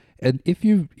 right? And if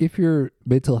your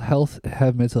mental health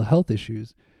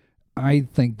issues, I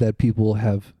think that people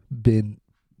have been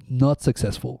not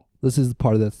successful. This is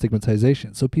part of that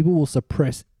stigmatization. So people will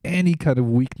suppress any kind of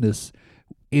weakness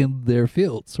in their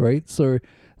fields, right? So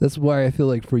That's why I feel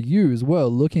like for you as well,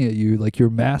 looking at you, like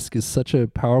your mask is such a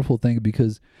powerful thing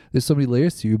because there's so many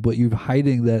layers to you, but you're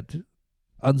hiding that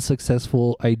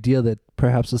unsuccessful idea that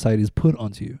perhaps society has put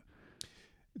onto you.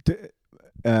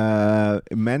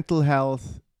 Mental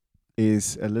health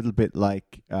is a little bit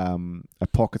like a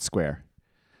pocket square.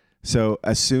 So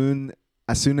as soon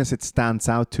as it stands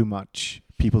out too much,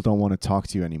 people don't want to talk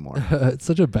to you anymore. It's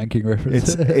such a banking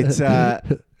reference. It's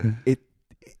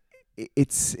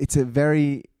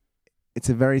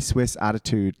a very Swiss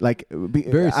attitude. Like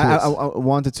I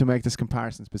wanted to make this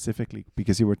comparison specifically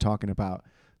because you were talking about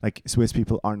like Swiss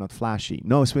people are not flashy.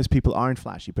 No, Swiss people aren't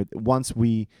flashy. But once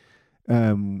we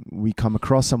come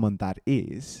across someone that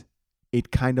is,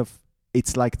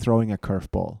 it's like throwing a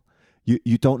curveball.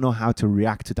 You don't know how to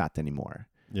react to that anymore.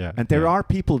 Yeah. And there are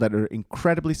people that are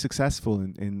incredibly successful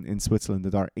in Switzerland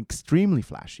that are extremely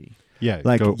flashy. Yeah,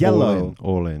 like Yellow.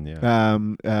 All in, yeah.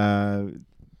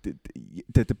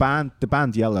 The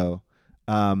band Yellow,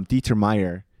 Dieter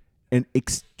Meier, an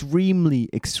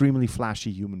extremely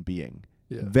flashy human being.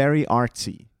 Yeah. Very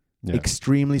artsy,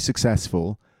 extremely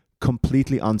successful,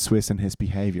 completely un-Swiss in his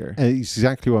behavior.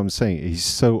 Exactly what I'm saying. He's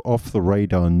so off the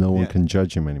radar, no one can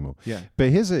judge him anymore. Yeah. But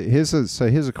here's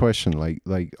a question.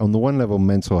 Like on the one level,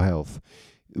 mental health.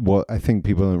 What I think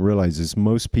people don't realize is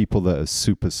most people that are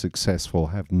super successful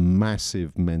have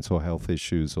massive mental health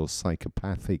issues or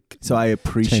psychopathic. So I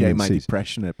appreciate tendencies. my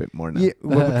depression a bit more now. Yeah,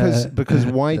 well, because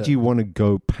why do you want to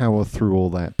go power through all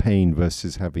that pain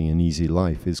versus having an easy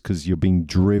life? Is because you're being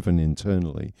driven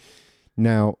internally.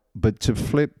 Now, but to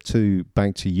flip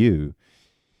back to you,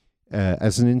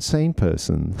 as an insane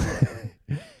person,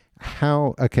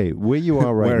 where you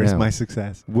are right now? Where is my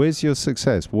success? Where's your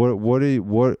success? What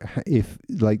if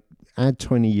like add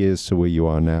 20 years to where you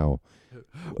are now?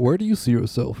 Where do you see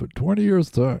yourself in 20 years'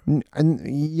 time? And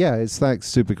yeah, it's that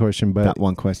stupid question, but that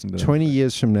one question. 20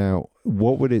 years from now,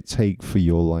 what would it take for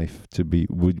your life to be?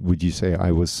 Would you say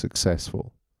I was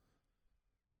successful?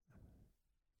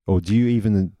 Or do you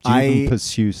even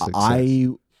pursue success? I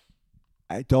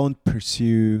don't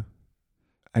pursue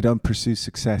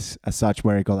success as such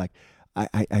where I go like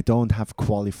I don't have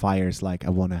qualifiers like I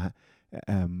want to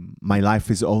my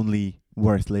life is only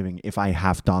worth living if I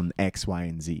have done X, Y,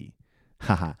 and Z.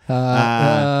 Harry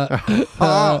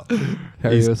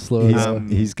was slow.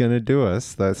 He's gonna do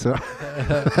us. That's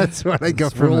what I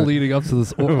got from. We're all leading up to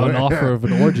this an offer of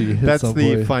an orgy. That's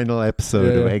the final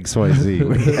episode of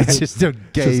XYZ. It's just a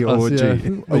gay orgy.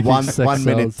 1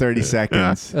 minute 30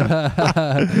 seconds.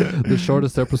 The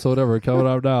shortest episode ever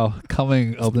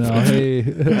coming up now.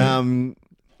 Hey.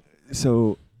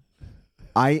 So,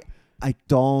 I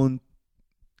don't.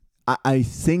 I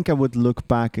think I would look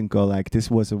back and go like,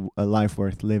 this was a life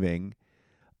worth living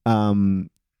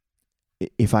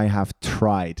if I have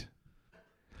tried.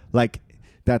 Like,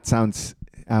 that sounds,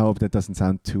 I hope that doesn't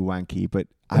sound too wanky, but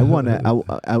I want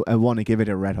to give it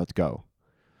a red hot go.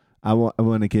 I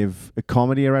want to give a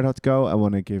comedy a red hot go. I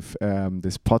want to give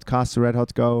this podcast a red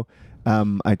hot go.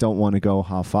 I don't want to go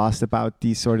half-assed about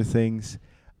these sort of things.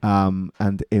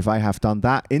 And if I have done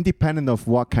that, independent of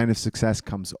what kind of success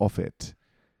comes of it,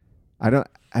 I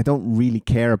don't really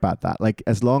care about that. Like,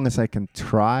 as long as I can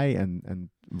try and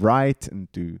write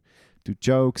and do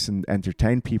jokes and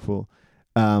entertain people,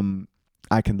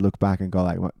 I can look back and go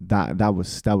like, well, that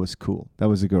was cool. That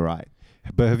was a good ride.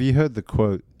 But have you heard the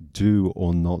quote, "Do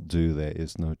or not do, there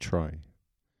is no try"?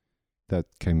 That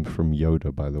came from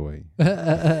Yoda, by the way,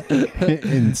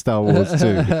 in Star Wars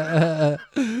 2.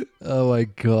 Oh my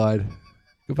God.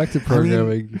 Go back to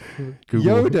programming.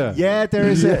 Yoda. Yeah, there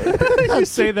is a... You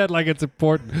say that like it's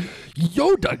important.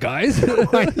 Yoda, guys.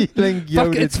 Why do you think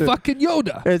Yoda? It's fucking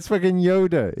Yoda. It's fucking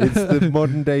Yoda. It's the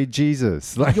modern day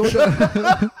Jesus. Like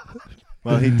Yoda.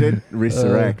 Well, he did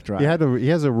resurrect, right? He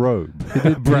has a robe,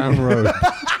 a brown robe.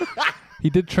 He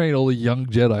did train all the young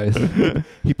Jedis.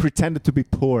 He pretended to be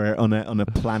poor on a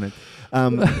planet.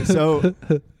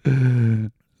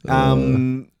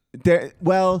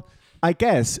 Well, I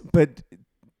guess, but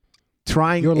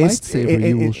trying your lightsaber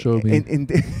you will show me. In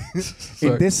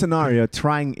this scenario,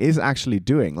 trying is actually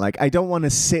doing. Like, I don't want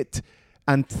to sit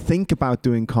and think about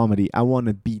doing comedy. I want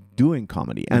to be doing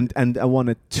comedy, and I want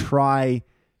to try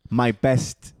my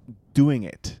best doing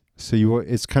it. So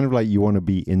it's kind of like you want to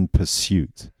be in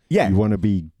pursuit. Yeah. You want to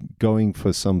be going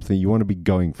for something. You want to be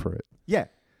going for it. Yeah.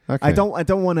 Okay. I don't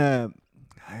want to...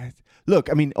 Look,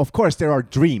 I mean, of course, there are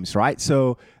dreams, right?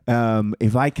 So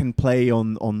if I can play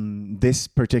on this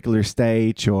particular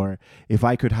stage, or if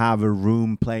I could have a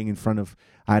room playing in front of,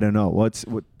 I don't know, what's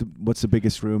the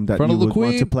biggest room that you would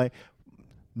want to play?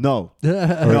 No.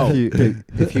 No.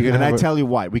 If you and I tell you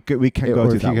why. We can go to or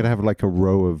that. If you could have like a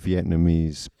row of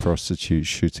Vietnamese prostitutes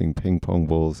shooting ping pong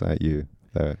balls at you.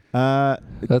 There.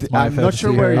 I'm not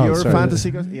sure where your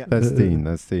fantasy goes. Yeah. That's Dean.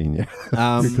 Yeah.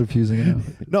 You're confusing it now.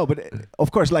 No, but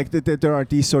of course, like there are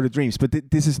these sort of dreams, but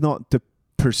this is not the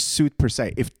pursuit per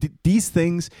se. If these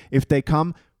things, if they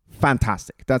come,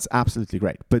 fantastic. That's absolutely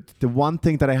great. But the one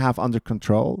thing that I have under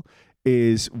control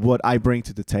is what I bring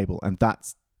to the table, and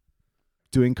that's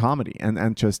doing comedy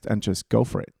and just go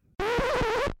for it.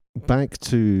 Back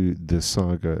to the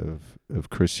saga of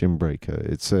Christian Breaker.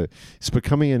 It's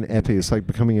becoming an epic. It's like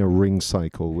becoming a ring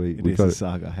cycle. It is a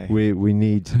saga. Hey. We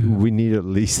need at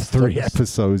least 3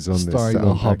 episodes on this. Starring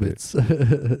the hobbits.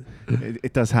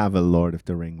 It does have a Lord of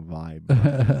the Ring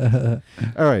vibe.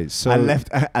 All right, so I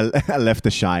left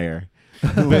the Shire.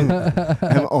 I'm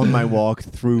on my walk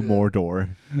through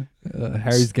Mordor.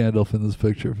 Harry's Gandalf in this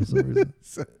picture for some reason.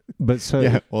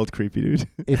 Yeah, old creepy dude.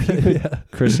 If you could,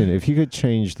 Christian, if you could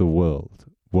change the world,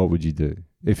 what would you do?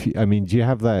 Do you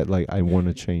have that like I want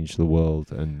to change the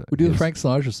world? And we do the Frank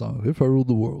Sinatra song. If I ruled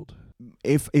the world.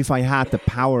 If I had the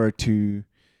power to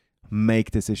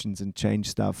make decisions and change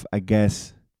stuff, I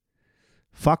guess,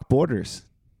 fuck borders.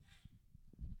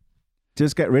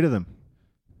 Just get rid of them.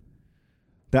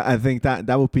 I think that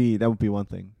would be one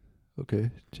thing.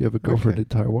 Okay. Do you have a girlfriend in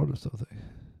Taiwan or something?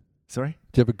 Sorry?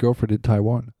 Do you have a girlfriend in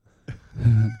Taiwan?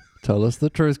 Tell us the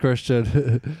truth,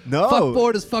 Christian. No. Fuck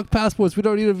borders, fuck passports. We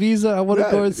don't need a visa. I want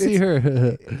to go and see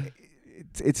her.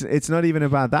 It's not even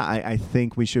about that. I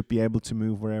think we should be able to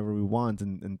move wherever we want,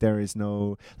 and there is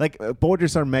no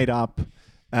borders are made up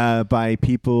by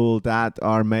people that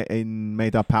are in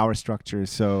made up power structures.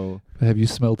 So have you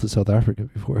smelled to South Africa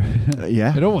before?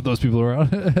 Yeah. I don't want those people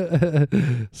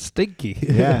around. Stinky.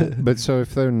 Yeah. But so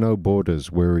if there are no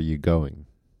borders, where are you going?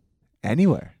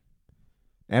 Anywhere.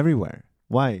 Everywhere.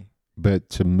 Why? But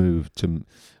to move to,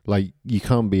 like, you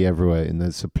can't be everywhere, and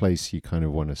there's a place you kind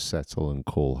of want to settle and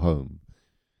call home.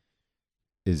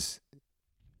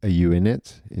 Are you in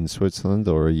it in Switzerland,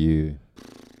 or are you?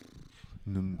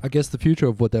 I guess the future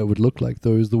of what that would look like,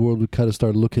 though, is the world would kind of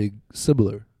start looking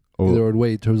similar. Either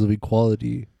way, in terms of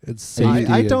equality and safety.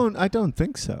 I don't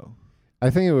think so. I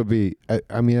think it would be.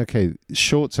 Okay,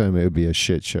 short term it would be a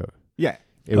shit show. Yeah,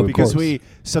 because we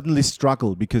suddenly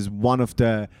struggle because one of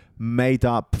the made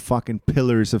up fucking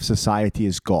pillars of society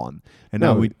is gone, and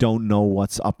now we don't know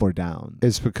what's up or down.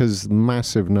 It's because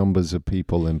massive numbers of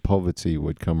people in poverty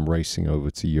would come racing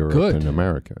over to Europe and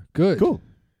America. Good. Cool.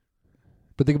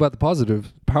 But think about the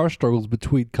positive. Power struggles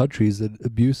between countries and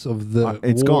abuse of the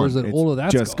it's wars gone. and all of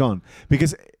that's just gone.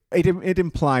 Because it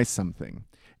implies something.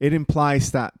 It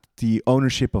implies that the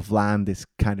ownership of land is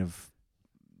kind of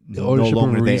no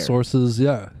longer of resources,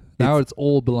 there. Yeah. Now it's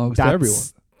all belongs to everyone.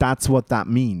 That's what that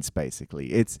means,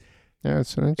 basically. It's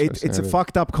a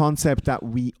fucked up concept that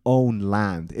we own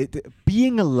land.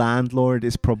 Being a landlord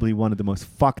is probably one of the most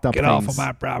fucked up things. Get off of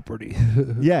my property.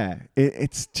 Yeah,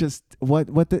 it's just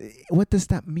what does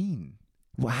that mean?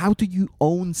 How do you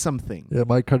own something? Yeah,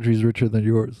 my country's richer than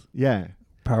yours. Yeah,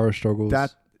 power struggles.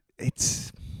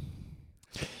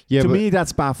 To me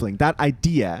that's baffling. That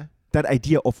idea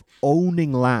of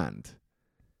owning land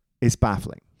is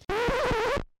baffling.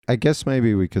 I guess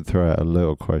maybe we could throw out a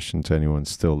little question to anyone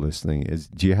still listening.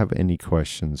 Do you have any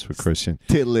questions for Christian?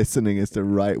 Still listening is the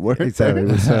right word.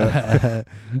 Exactly.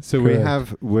 So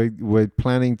we're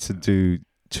planning to do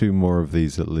 2 more of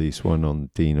these at least, one on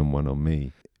Dean and one on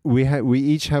me. We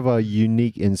each have our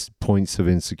unique points of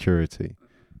insecurity.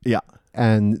 Yeah.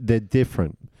 And they're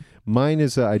different. Mine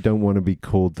is that I don't want to be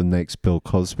called the next Bill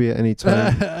Cosby at any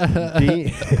time.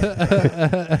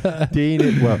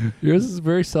 Dean, yours is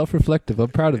very self-reflective. I'm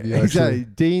proud of you. Exactly.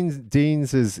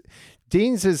 Dean's is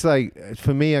like,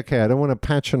 for me. Okay, I don't want to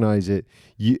patronize it.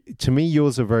 To me,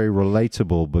 yours are very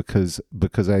relatable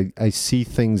because I see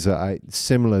things that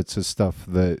similar to stuff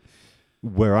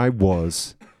where I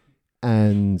was,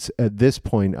 and at this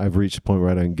point, I've reached a point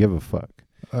where I don't give a fuck.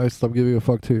 I stopped giving a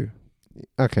fuck too.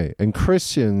 Okay, and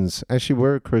Christians, actually,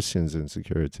 where are Christians'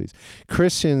 insecurities?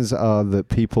 Christians are that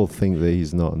people think that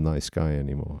he's not a nice guy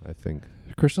anymore, I think.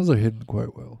 Christians are hidden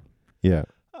quite well. Yeah.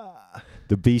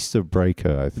 The Beast of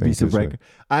Breaker, I think. Beast of Breaker.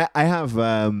 I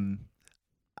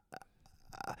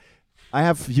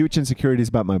have huge insecurities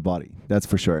about my body, that's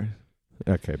for sure.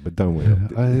 Okay, but don't we?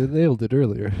 I nailed it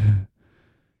earlier.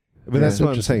 But that's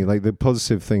what I'm saying. Like, the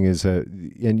positive thing is that,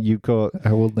 and you've got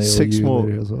I will nail 6 you more,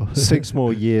 as well. 6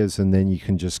 more years, and then you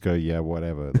can just go, yeah,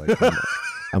 whatever. Like,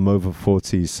 I'm over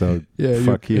 40, so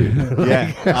fuck you.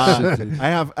 Yeah,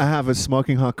 I have a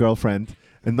smoking hot girlfriend,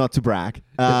 and not to brag.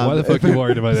 Why the fuck are you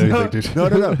worried about anything, dude?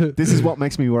 No. This is what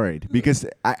makes me worried because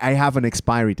I have an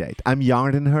expiry date. I'm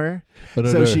younger than her,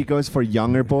 so she goes for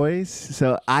younger boys.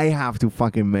 So I have to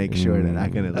fucking make sure that I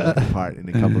can look apart in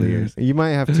a couple of years. You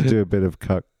might have to do a bit of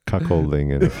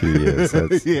cuckolding in a few years.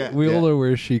 We all know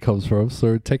where she comes from,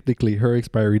 so technically her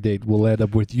expiry date will end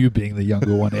up with you being the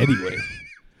younger one anyway.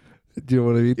 Do you know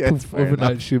what I mean? Yeah,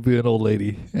 overnight she'll be an old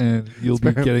lady, and you'll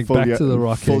be getting back to the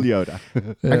rocket. Full Yoda.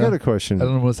 Yeah. I got a question. I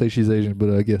don't want to say she's Asian, but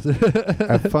I guess.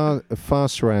 At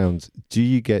fast rounds, do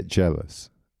you get jealous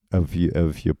of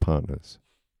your partners?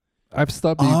 I've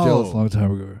stopped being jealous a long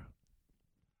time ago.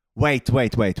 Wait.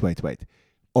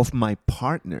 Of my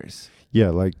partners? Yeah,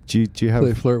 like do you have...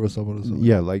 They flirt with someone or something.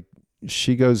 Yeah, like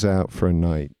she goes out for a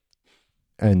night,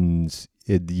 and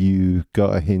you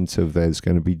got a hint of there's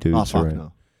going to be dudes around.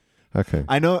 No. Okay.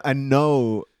 I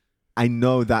know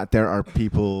that there are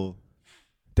people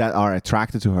that are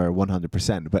attracted to her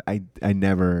 100%, but I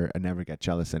never get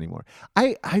jealous anymore.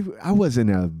 I was in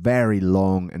a very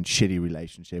long and shitty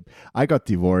relationship. I got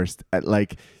divorced at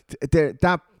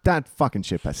that fucking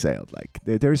ship has sailed. Like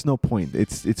there is no point.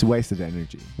 It's wasted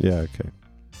energy. Yeah, okay.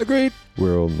 Agreed.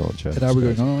 We're all not jealous. And now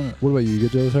we're going on. What about you? You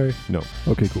get jealous, Harry? No.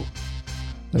 Okay, cool.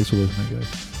 Thanks for listening,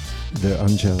 guys. The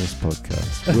Unjealous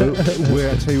Podcast.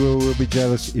 I tell you what, we'll be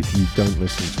jealous if you don't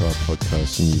listen to our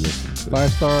podcast and you listen to it.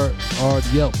 5-star on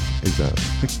Yelp. Exactly.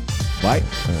 Bye.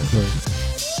 Right.